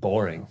from being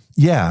boring.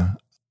 Yeah,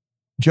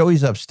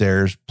 Joey's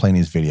upstairs playing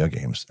these video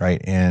games,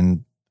 right?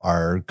 And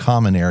our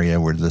common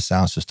area where the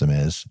sound system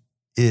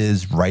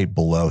is right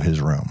below his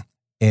room.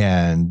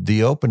 And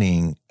the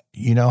opening,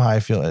 you know how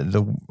I feel,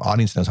 the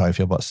audience knows how I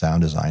feel about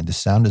sound design. The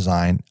sound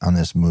design on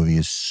this movie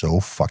is so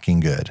fucking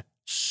good.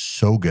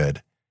 So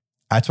good.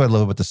 That's what I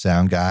love about the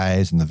sound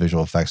guys and the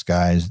visual effects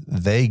guys.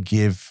 They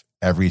give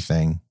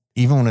everything,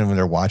 even when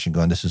they're watching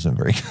going, this isn't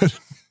very good.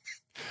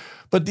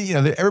 But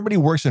everybody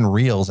works in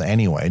reels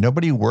anyway.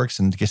 Nobody works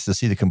and gets to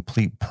see the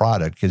complete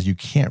product because you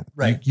can't,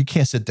 you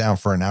can't sit down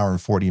for an hour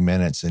and 40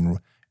 minutes and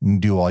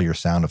do all your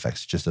sound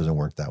effects. It just doesn't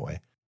work that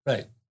way.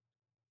 Right.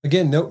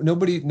 Again,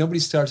 nobody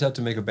starts out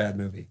to make a bad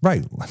movie.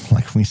 Right.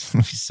 Like we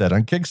said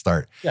on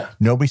Kickstart. Yeah.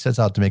 Nobody sets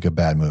out to make a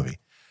bad movie.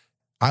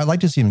 I like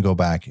to see him go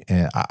back.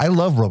 And I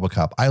love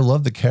RoboCop. I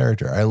love the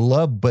character.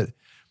 But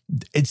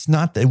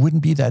it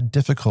wouldn't be that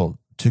difficult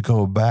to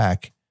go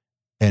back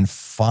and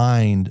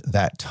find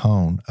that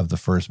tone of the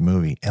first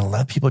movie and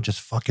let people just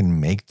fucking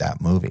make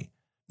that movie.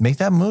 Make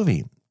that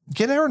movie.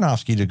 Get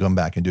Aronofsky to come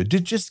back and do it.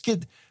 Just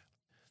get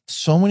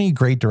so many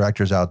great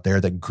directors out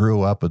there that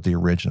grew up with the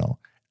original.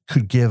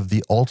 Could give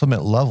the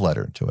ultimate love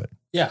letter to it.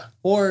 Yeah.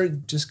 Or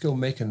just go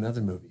make another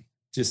movie.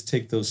 Just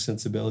take those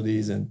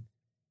sensibilities and,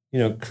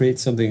 create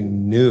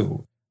something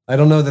new. I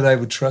don't know that I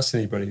would trust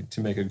anybody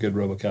to make a good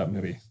RoboCop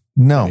movie.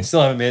 No. They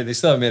still haven't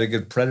made a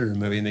good Predator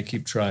movie and they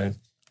keep trying.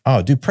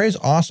 Oh, dude, Prey's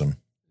awesome.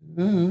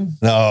 Mm-hmm.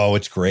 No,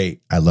 it's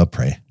great. I love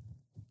Prey.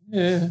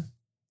 Yeah.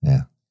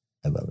 Yeah.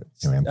 I love it.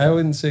 Anyway, I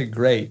wouldn't say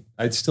great.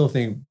 I'd still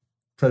think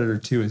Predator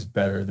 2 is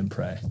better than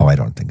Prey. Oh, I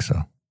don't think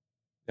so.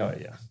 Oh,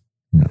 yeah.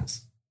 No.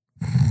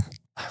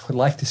 I would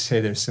like to say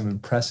there's some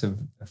impressive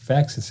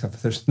effects and stuff,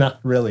 but there's not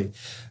really.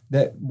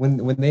 That when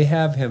they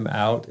have him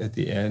out at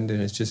the end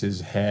and it's just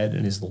his head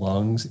and his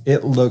lungs,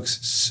 it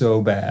looks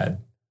so bad,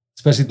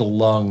 especially the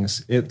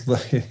lungs. It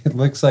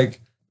looks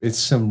like it's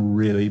some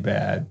really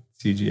bad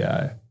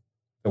CGI.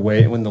 The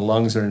way when the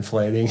lungs are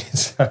inflating,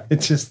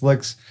 it just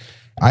looks.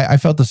 I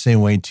felt the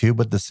same way too,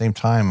 but at the same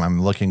time,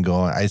 I'm looking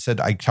going. I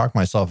talked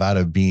myself out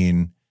of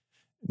being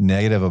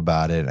negative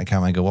about it. I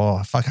kind of go,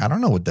 well, fuck, I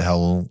don't know what the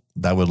hell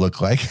that would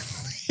look like.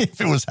 if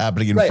it was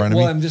happening in right. front of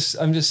well, me.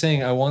 I'm just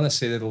saying, I want to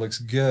say that it looks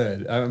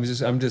good. I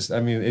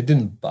mean, it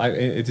didn't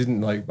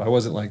like, I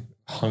wasn't like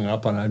hung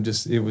up on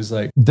it. It was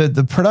like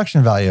The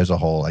production value as a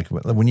whole, like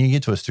when you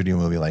get to a studio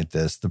movie like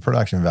this, the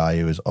production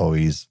value is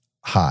always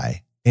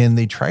high. And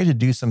they tried to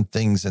do some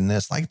things in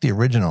this, like the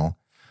original,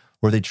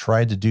 where they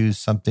tried to do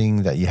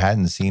something that you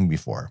hadn't seen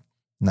before.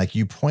 And like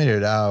you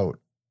pointed out,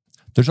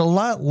 there's a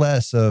lot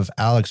less of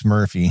Alex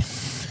Murphy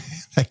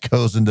that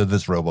goes into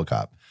this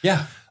RoboCop.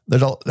 yeah.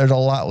 There's a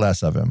lot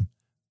less of him.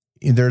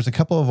 There's a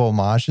couple of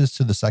homages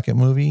to the second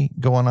movie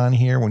going on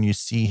here when you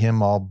see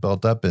him all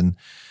built up, and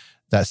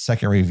that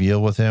second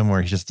reveal with him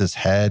where he's just his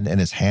head and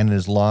his hand in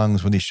his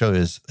lungs when they show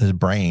his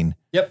brain.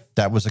 Yep.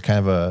 That was a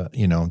kind of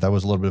that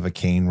was a little bit of a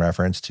Kane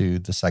reference to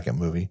the second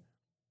movie.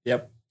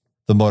 Yep.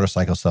 The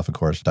motorcycle stuff, of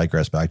course,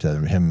 digress back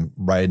to him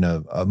riding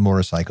a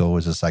motorcycle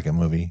was the second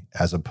movie,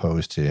 as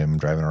opposed to him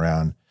driving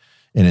around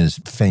in his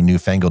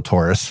newfangled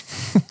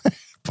Taurus.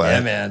 But yeah,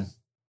 man.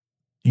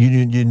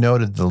 You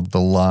noted the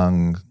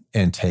lung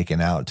intake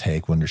and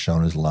outtake when they're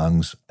showing his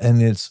lungs,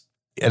 and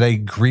I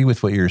agree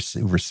with what you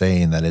were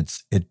saying that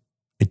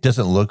it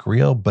doesn't look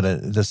real, but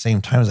at the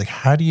same time, it's like,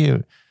 how do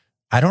you?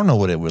 I don't know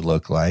what it would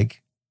look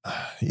like.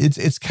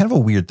 It's kind of a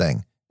weird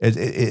thing.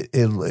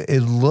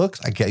 It looks.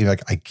 I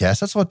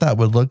guess that's what that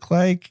would look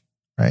like,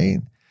 right?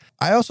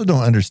 I also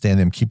don't understand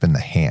him keeping the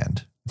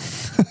hand,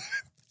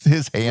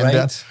 his hand Right.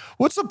 down.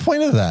 What's the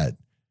point of that?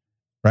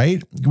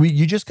 Right?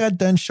 You just got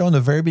done showing the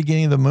very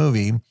beginning of the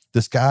movie,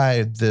 this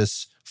guy,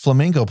 this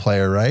flamenco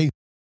player, right?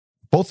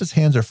 Both his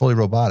hands are fully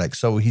robotic.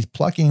 So he's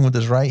plucking with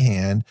his right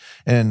hand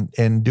and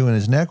doing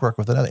his neck work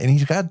with another. And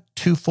he's got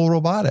two full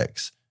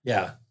robotics.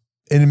 Yeah,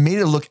 And it made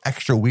it look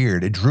extra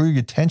weird. It drew your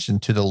attention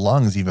to the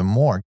lungs even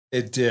more.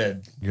 it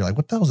did. You're like,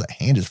 what the hell is that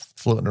hand just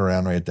floating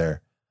around right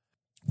there?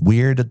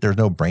 Weird that there's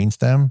no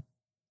brainstem.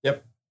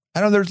 Yep.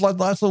 I know there's lots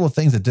of little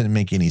things that didn't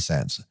make any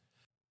sense.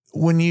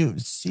 When you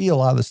see a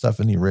lot of the stuff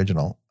in the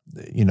original,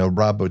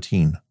 Rob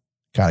Bottin,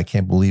 God, I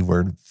can't believe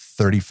we're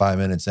 35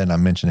 minutes in.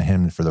 I'm mentioning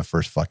him for the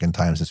first fucking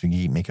time since we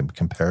keep making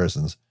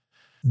comparisons.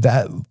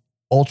 That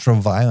ultra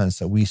violence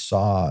that we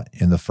saw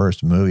in the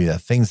first movie, the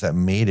things that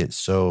made it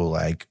so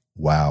like,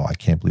 wow, I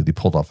can't believe they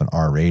pulled off an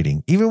R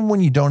rating. Even when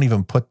you don't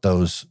even put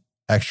those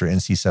extra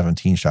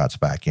NC-17 shots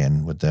back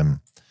in with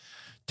them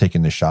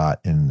taking the shot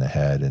in the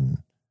head. And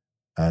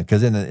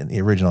because in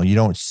the original, you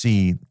don't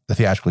see the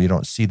theatrical, you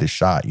don't see the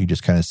shot. You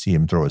just kind of see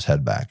him throw his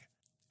head back.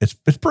 It's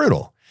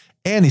brutal.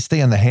 And they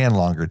stay on the hand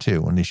longer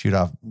too. When they shoot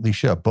off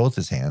both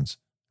his hands,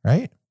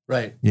 right?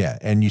 Right. Yeah.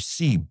 And you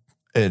see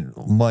it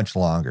much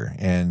longer.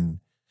 And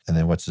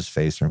then what's his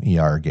face from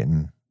ER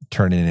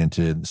turning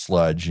into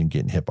sludge and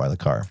getting hit by the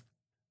car.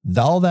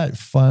 All that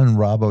fun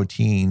Rob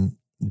Bottin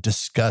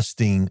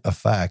disgusting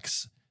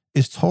effects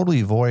is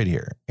totally void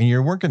here. And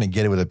you weren't going to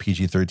get it with a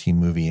PG-13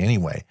 movie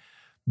anyway.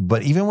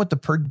 But even with the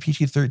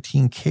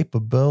PG-13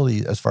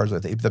 capability, as far as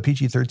the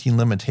PG-13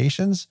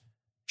 limitations,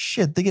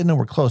 shit, they get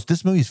nowhere close.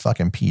 This movie's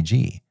fucking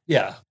PG.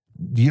 Yeah.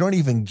 You don't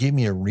even give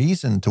me a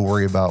reason to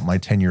worry about my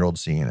 10-year-old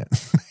seeing it.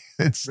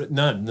 It's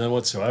None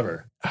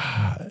whatsoever.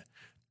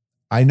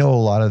 I know a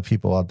lot of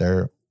people out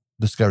there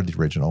discovered the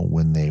original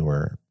when they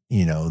were,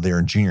 they were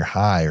in junior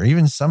high or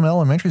even some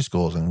elementary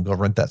schools and go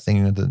rent that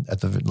thing at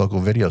the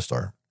local video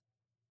store.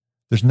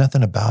 There's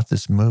nothing about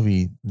this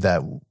movie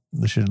that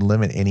should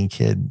limit any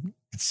kid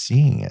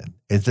seeing it.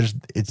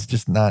 It's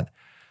just not.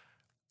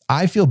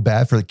 I feel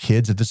bad for the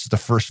kids if this is the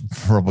first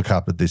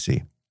RoboCop that they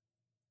see.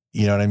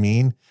 You know what I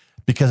mean?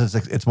 Because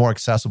it's more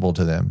accessible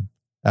to them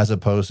as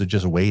opposed to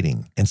just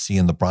waiting and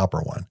seeing the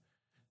proper one.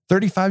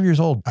 35 years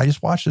old. I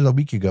just watched it a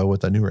week ago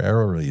with a newer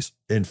Arrow release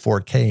in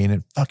 4K and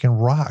it fucking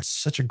rocks.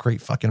 Such a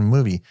great fucking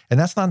movie. And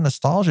that's not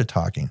nostalgia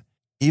talking.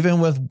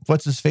 Even with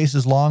what's his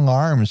face's long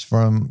arms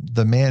from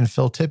the man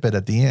Phil Tippett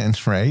at the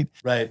end, right?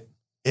 Right.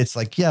 It's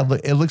like, yeah,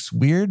 it looks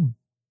weird,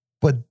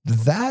 but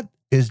that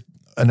is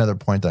another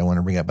point that I want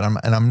to bring up.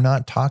 I'm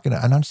not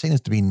saying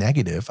this to be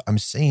negative. I'm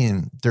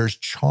saying there's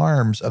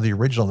charms of the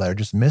original that are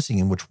just missing,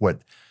 and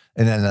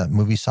then that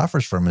movie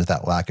suffers from is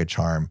that lack of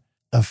charm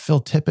of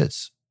Phil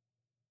Tippett's,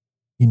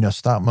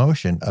 stop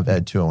motion of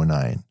Ed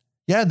 209.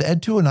 Yeah, the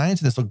Ed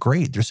 209s in this look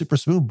great. They're super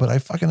smooth, but I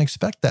fucking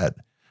expect that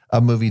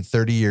a movie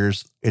 30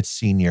 years its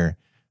senior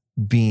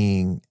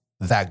being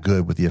that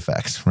good with the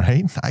effects,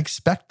 right? I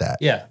expect that.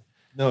 Yeah.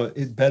 No,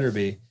 it better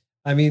be.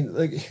 I mean,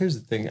 like, here's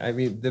the thing. I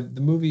mean, the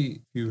movie,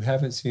 if you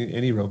haven't seen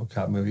any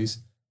RoboCop movies,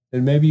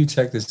 then maybe you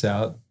check this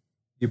out.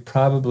 You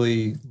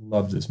probably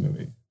love this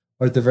movie.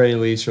 Or at the very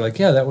least, you're like,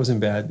 yeah, that wasn't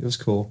bad. It was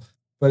cool.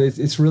 But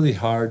it's really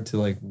hard to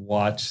like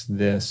watch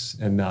this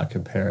and not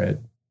compare it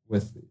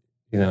with,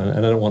 and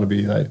I don't want to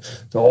be like,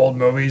 the old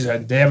movies,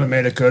 they haven't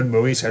made a good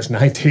movie since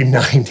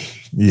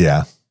 1990.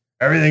 Yeah.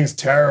 Everything's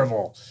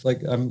terrible.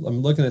 Like, I'm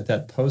looking at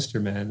that poster,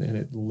 man, and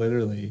it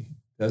literally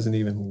doesn't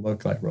even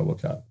look like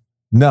RoboCop.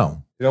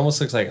 No. It almost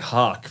looks like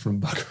Hawk from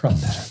Buck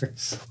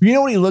Rogers. You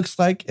know what he looks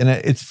like? And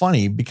it's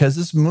funny because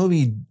this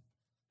movie,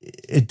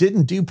 it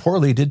didn't do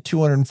poorly. It did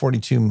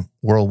 242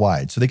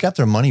 worldwide. So they got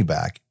their money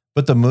back.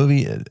 But the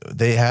movie,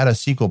 they had a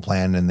sequel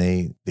plan and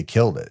they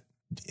killed it.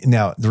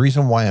 Now, the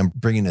reason why I'm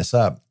bringing this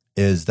up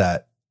is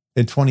that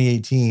in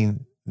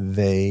 2018,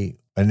 they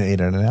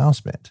made an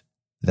announcement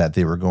that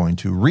they were going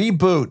to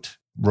reboot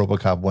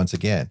RoboCop once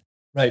again.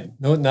 Right.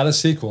 No, not a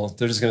sequel.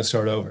 They're just going to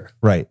start over.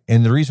 Right.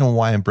 And the reason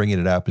why I'm bringing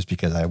it up is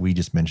because we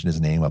just mentioned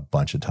his name a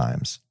bunch of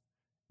times.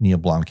 Neil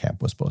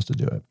Blomkamp was supposed to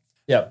do it.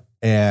 Yep.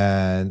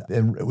 And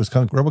it was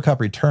called RoboCop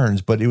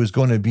Returns, but it was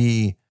going to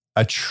be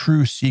a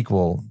true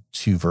sequel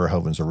to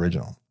Verhoeven's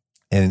original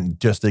and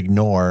just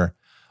ignore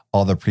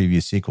all the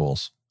previous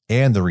sequels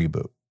and the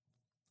reboot.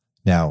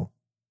 Now,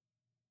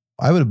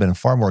 I would have been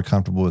far more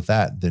comfortable with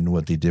that than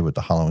what they did with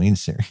the Halloween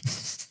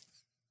series.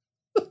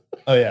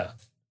 Oh, yeah.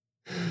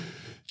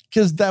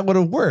 Because that would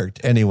have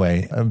worked.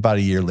 Anyway, about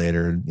a year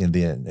later,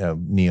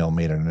 Neil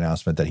made an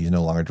announcement that he's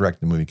no longer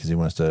directing the movie because he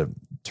wants to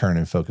turn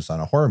and focus on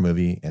a horror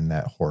movie. And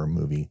that horror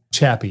movie,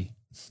 Chappie.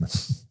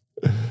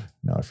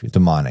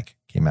 Demonic,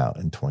 came out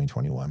in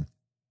 2021.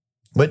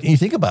 But you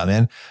think about it,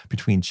 man,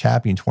 between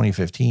Chappie in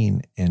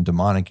 2015 and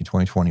Demonic in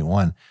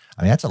 2021,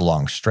 I mean, that's a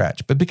long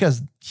stretch. But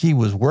because he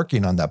was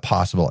working on that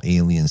possible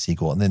Alien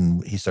sequel, and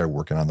then he started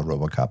working on the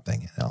RoboCop thing,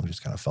 and it all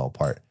just kind of fell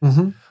apart.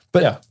 Mm-hmm.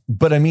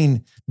 But I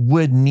mean,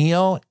 would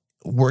Neil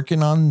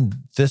working on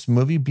this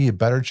movie be a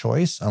better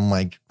choice? I'm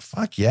like,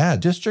 fuck yeah.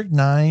 District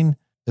 9,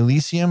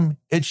 Elysium,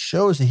 it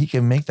shows that he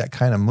can make that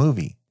kind of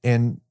movie.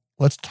 And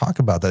let's talk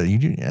about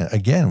that.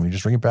 Again, we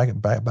just bring it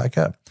back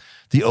up.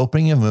 The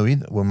opening of the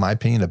movie, in my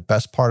opinion, the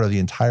best part of the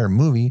entire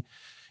movie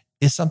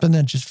is something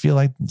that just feel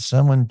like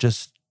someone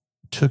just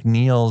took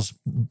Neil's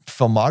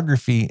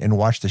filmography and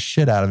watched the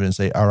shit out of it and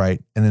say, all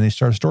right. And then they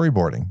started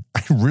storyboarding.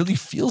 It really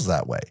feels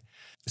that way.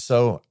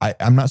 So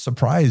I'm not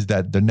surprised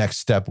that the next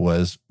step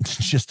was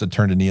just to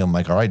turn to Neil and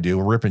like, all right, dude,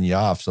 we're ripping you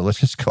off. So let's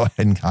just go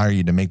ahead and hire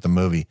you to make the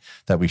movie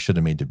that we should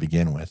have made to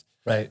begin with.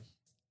 Right.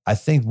 I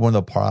think one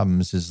of the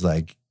problems is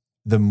like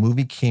the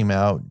movie came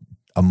out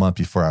a month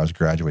before I was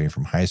graduating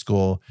from high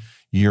school.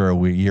 You're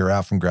a year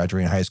out from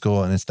graduating high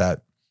school. And it's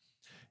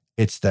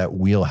that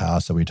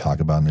wheelhouse that we talk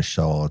about in the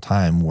show all the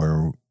time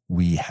where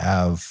we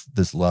have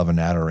this love and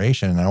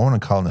adoration. And I don't want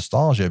to call it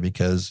nostalgia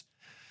because,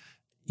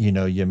 you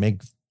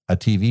make a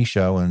TV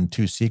show and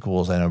 2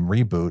 sequels and a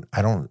reboot.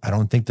 I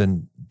don't think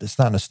that it's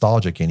not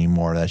nostalgic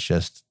anymore. That's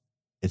just,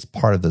 it's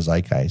part of the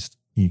zeitgeist.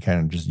 You kind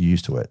of just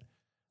used to it.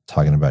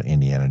 Talking about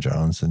Indiana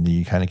Jones, and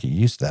you kind of get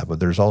used to that. But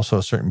there's also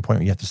a certain point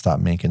where you have to stop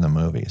making the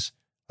movies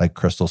like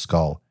Crystal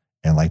Skull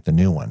and like the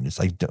new one. It's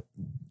like,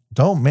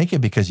 don't make it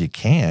because you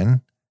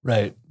can.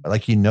 Right.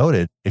 Like you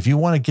noted, if you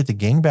want to get the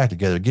gang back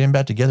together, get them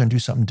back together and do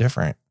something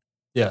different.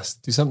 Yes.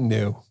 Do something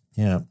new.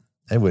 Yeah.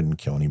 It wouldn't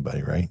kill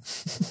anybody, right?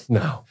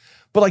 No.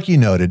 But like you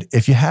noted,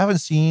 if you haven't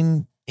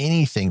seen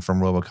anything from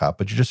RoboCop,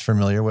 but you're just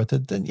familiar with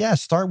it, then yeah,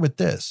 start with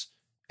this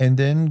and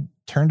then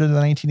turn to the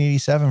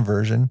 1987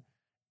 version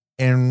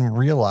and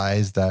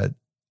realize that,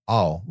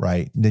 oh,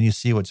 right. Then you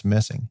see what's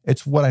missing.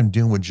 It's what I'm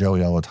doing with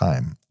Joey all the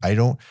time.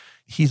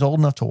 He's old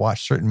enough to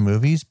watch certain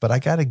movies, but I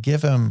got to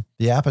give him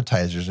the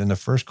appetizers in the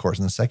first course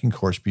and the second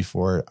course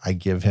before I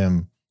give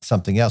him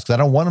something else. Cause I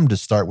don't want him to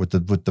start with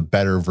the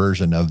better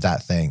version of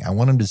that thing. I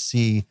want him to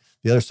see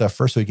the other stuff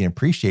first so he can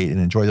appreciate and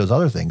enjoy those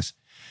other things.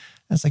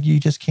 And it's like, you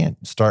just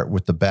can't start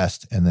with the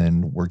best and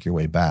then work your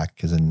way back.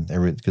 Cause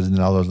then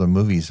all those other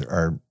movies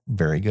are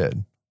very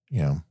good,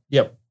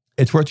 Yep.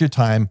 It's worth your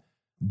time.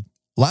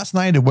 Last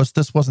night,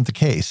 this wasn't the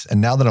case.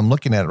 And now that I'm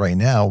looking at it right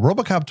now,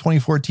 RoboCop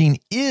 2014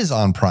 is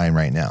on Prime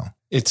right now.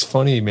 It's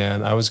funny,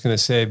 man. I was going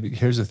to say,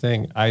 here's the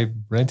thing. I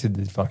rented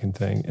the fucking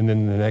thing. And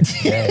then the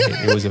next day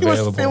it was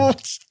available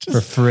for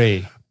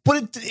free.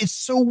 But it's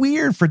so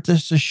weird for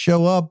this to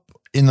show up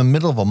in the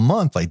middle of a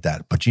month like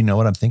that. But you know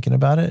what I'm thinking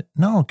about it?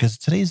 No, because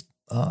today's,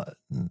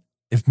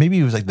 if maybe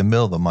it was like the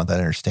middle of the month, I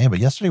understand. But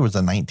yesterday was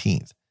the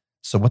 19th.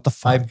 So what the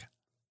fuck?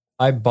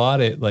 I bought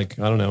it like,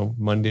 I don't know,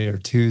 Monday or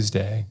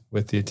Tuesday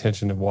with the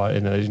intention of watching,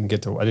 and I didn't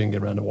get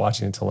around to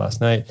watching it until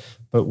last night.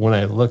 But when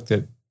I looked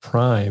at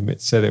Prime, it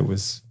said it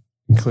was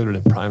included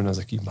in Prime, and I was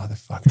like, you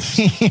motherfuckers.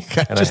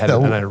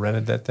 and I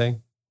rented that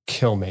thing.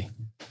 Kill me.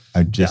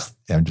 I'm just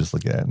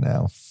looking at it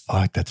now.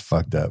 Fuck, that's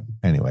fucked up.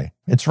 Anyway,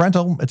 it's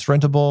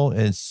rentable.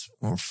 It's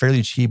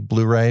fairly cheap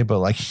Blu-ray, but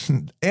like,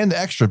 and the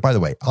extra, by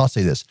the way, I'll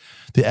say this.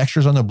 The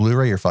extras on the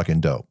Blu-ray are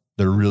fucking dope.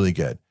 They're really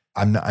good.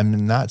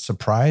 I'm not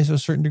surprised to a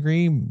certain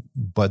degree,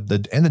 but the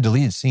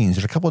deleted scenes,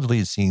 there's a couple of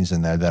deleted scenes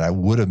in there that I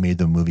would have made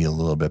the movie a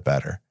little bit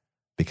better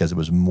because it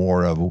was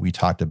more of what we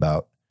talked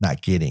about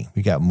not getting.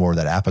 We got more of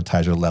that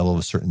appetizer level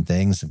of certain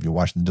things. If you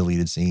watch the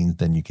deleted scenes,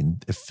 then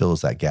it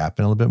fills that gap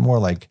in a little bit more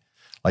like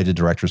the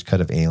director's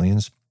cut of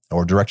Aliens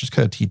or director's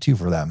cut of T2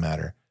 for that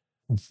matter.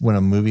 When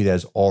a movie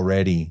that's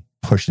already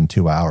pushing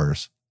 2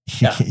 hours,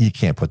 you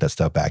can't put that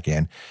stuff back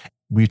in.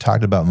 We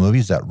talked about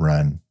movies that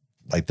run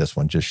like this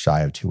one, just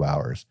shy of 2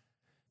 hours.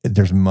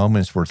 There's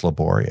moments where it's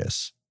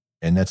laborious,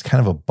 and that's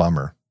kind of a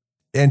bummer.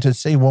 And to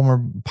say one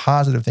more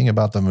positive thing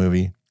about the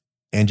movie,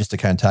 and just to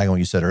kind of tag on what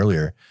you said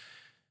earlier,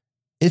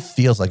 it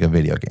feels like a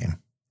video game.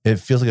 It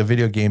feels like a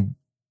video game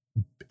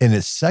in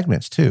its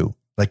segments too.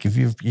 Like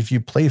if you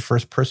play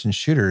first person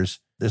shooters,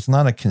 there's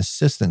not a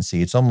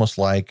consistency. It's almost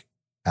like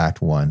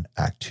Act 1,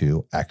 Act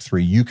 2, Act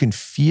 3. You can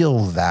feel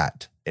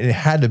that. And it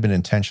had to have been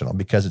intentional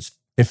because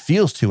it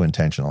feels too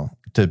intentional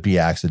to be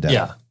accidental.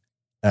 Yeah.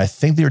 And I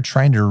think they were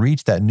trying to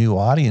reach that new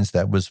audience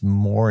that was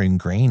more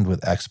ingrained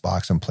with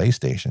Xbox and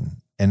PlayStation.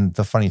 And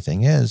the funny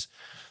thing is,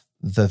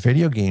 the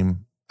video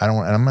game, I'm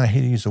going to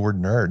hate to use the word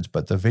nerds,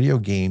 but the video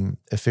game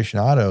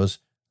aficionados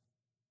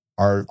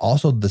are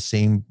also in the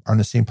same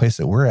place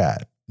that we're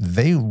at.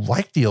 They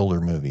like the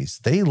older movies.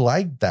 They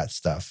like that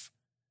stuff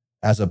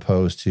as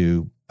opposed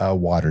to a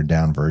watered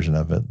down version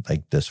of it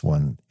like this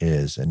one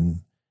is.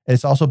 And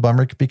it's also a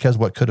bummer because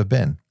what could have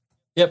been.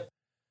 Yep.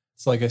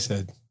 It's like I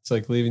said, it's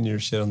like leaving your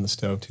shit on the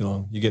stove too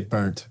long. You get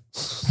burnt.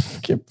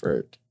 Get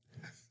burnt.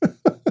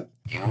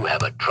 You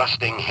have a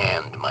trusting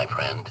hand, my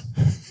friend.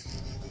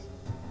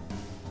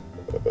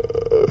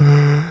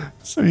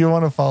 So you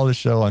want to follow the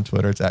show on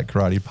Twitter, it's at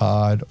Karate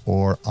Pod,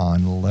 or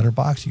on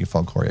Letterboxd. You can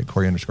follow Corey at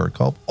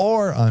Corey_Culp,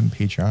 or on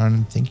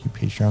Patreon. Thank you,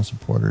 Patreon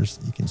supporters.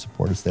 You can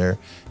support us there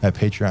at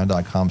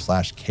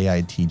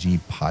patreon.com/KITG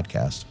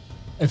podcast.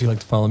 If you'd like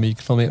to follow me, you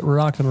can follow me at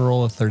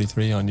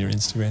rockandroll33 on your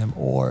Instagram,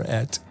 or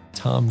at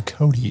Tom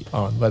Cody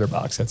on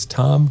Letterboxd. That's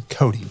Tom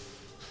Cody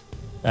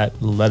at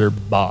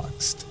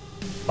Letterboxd.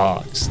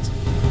 Boxed.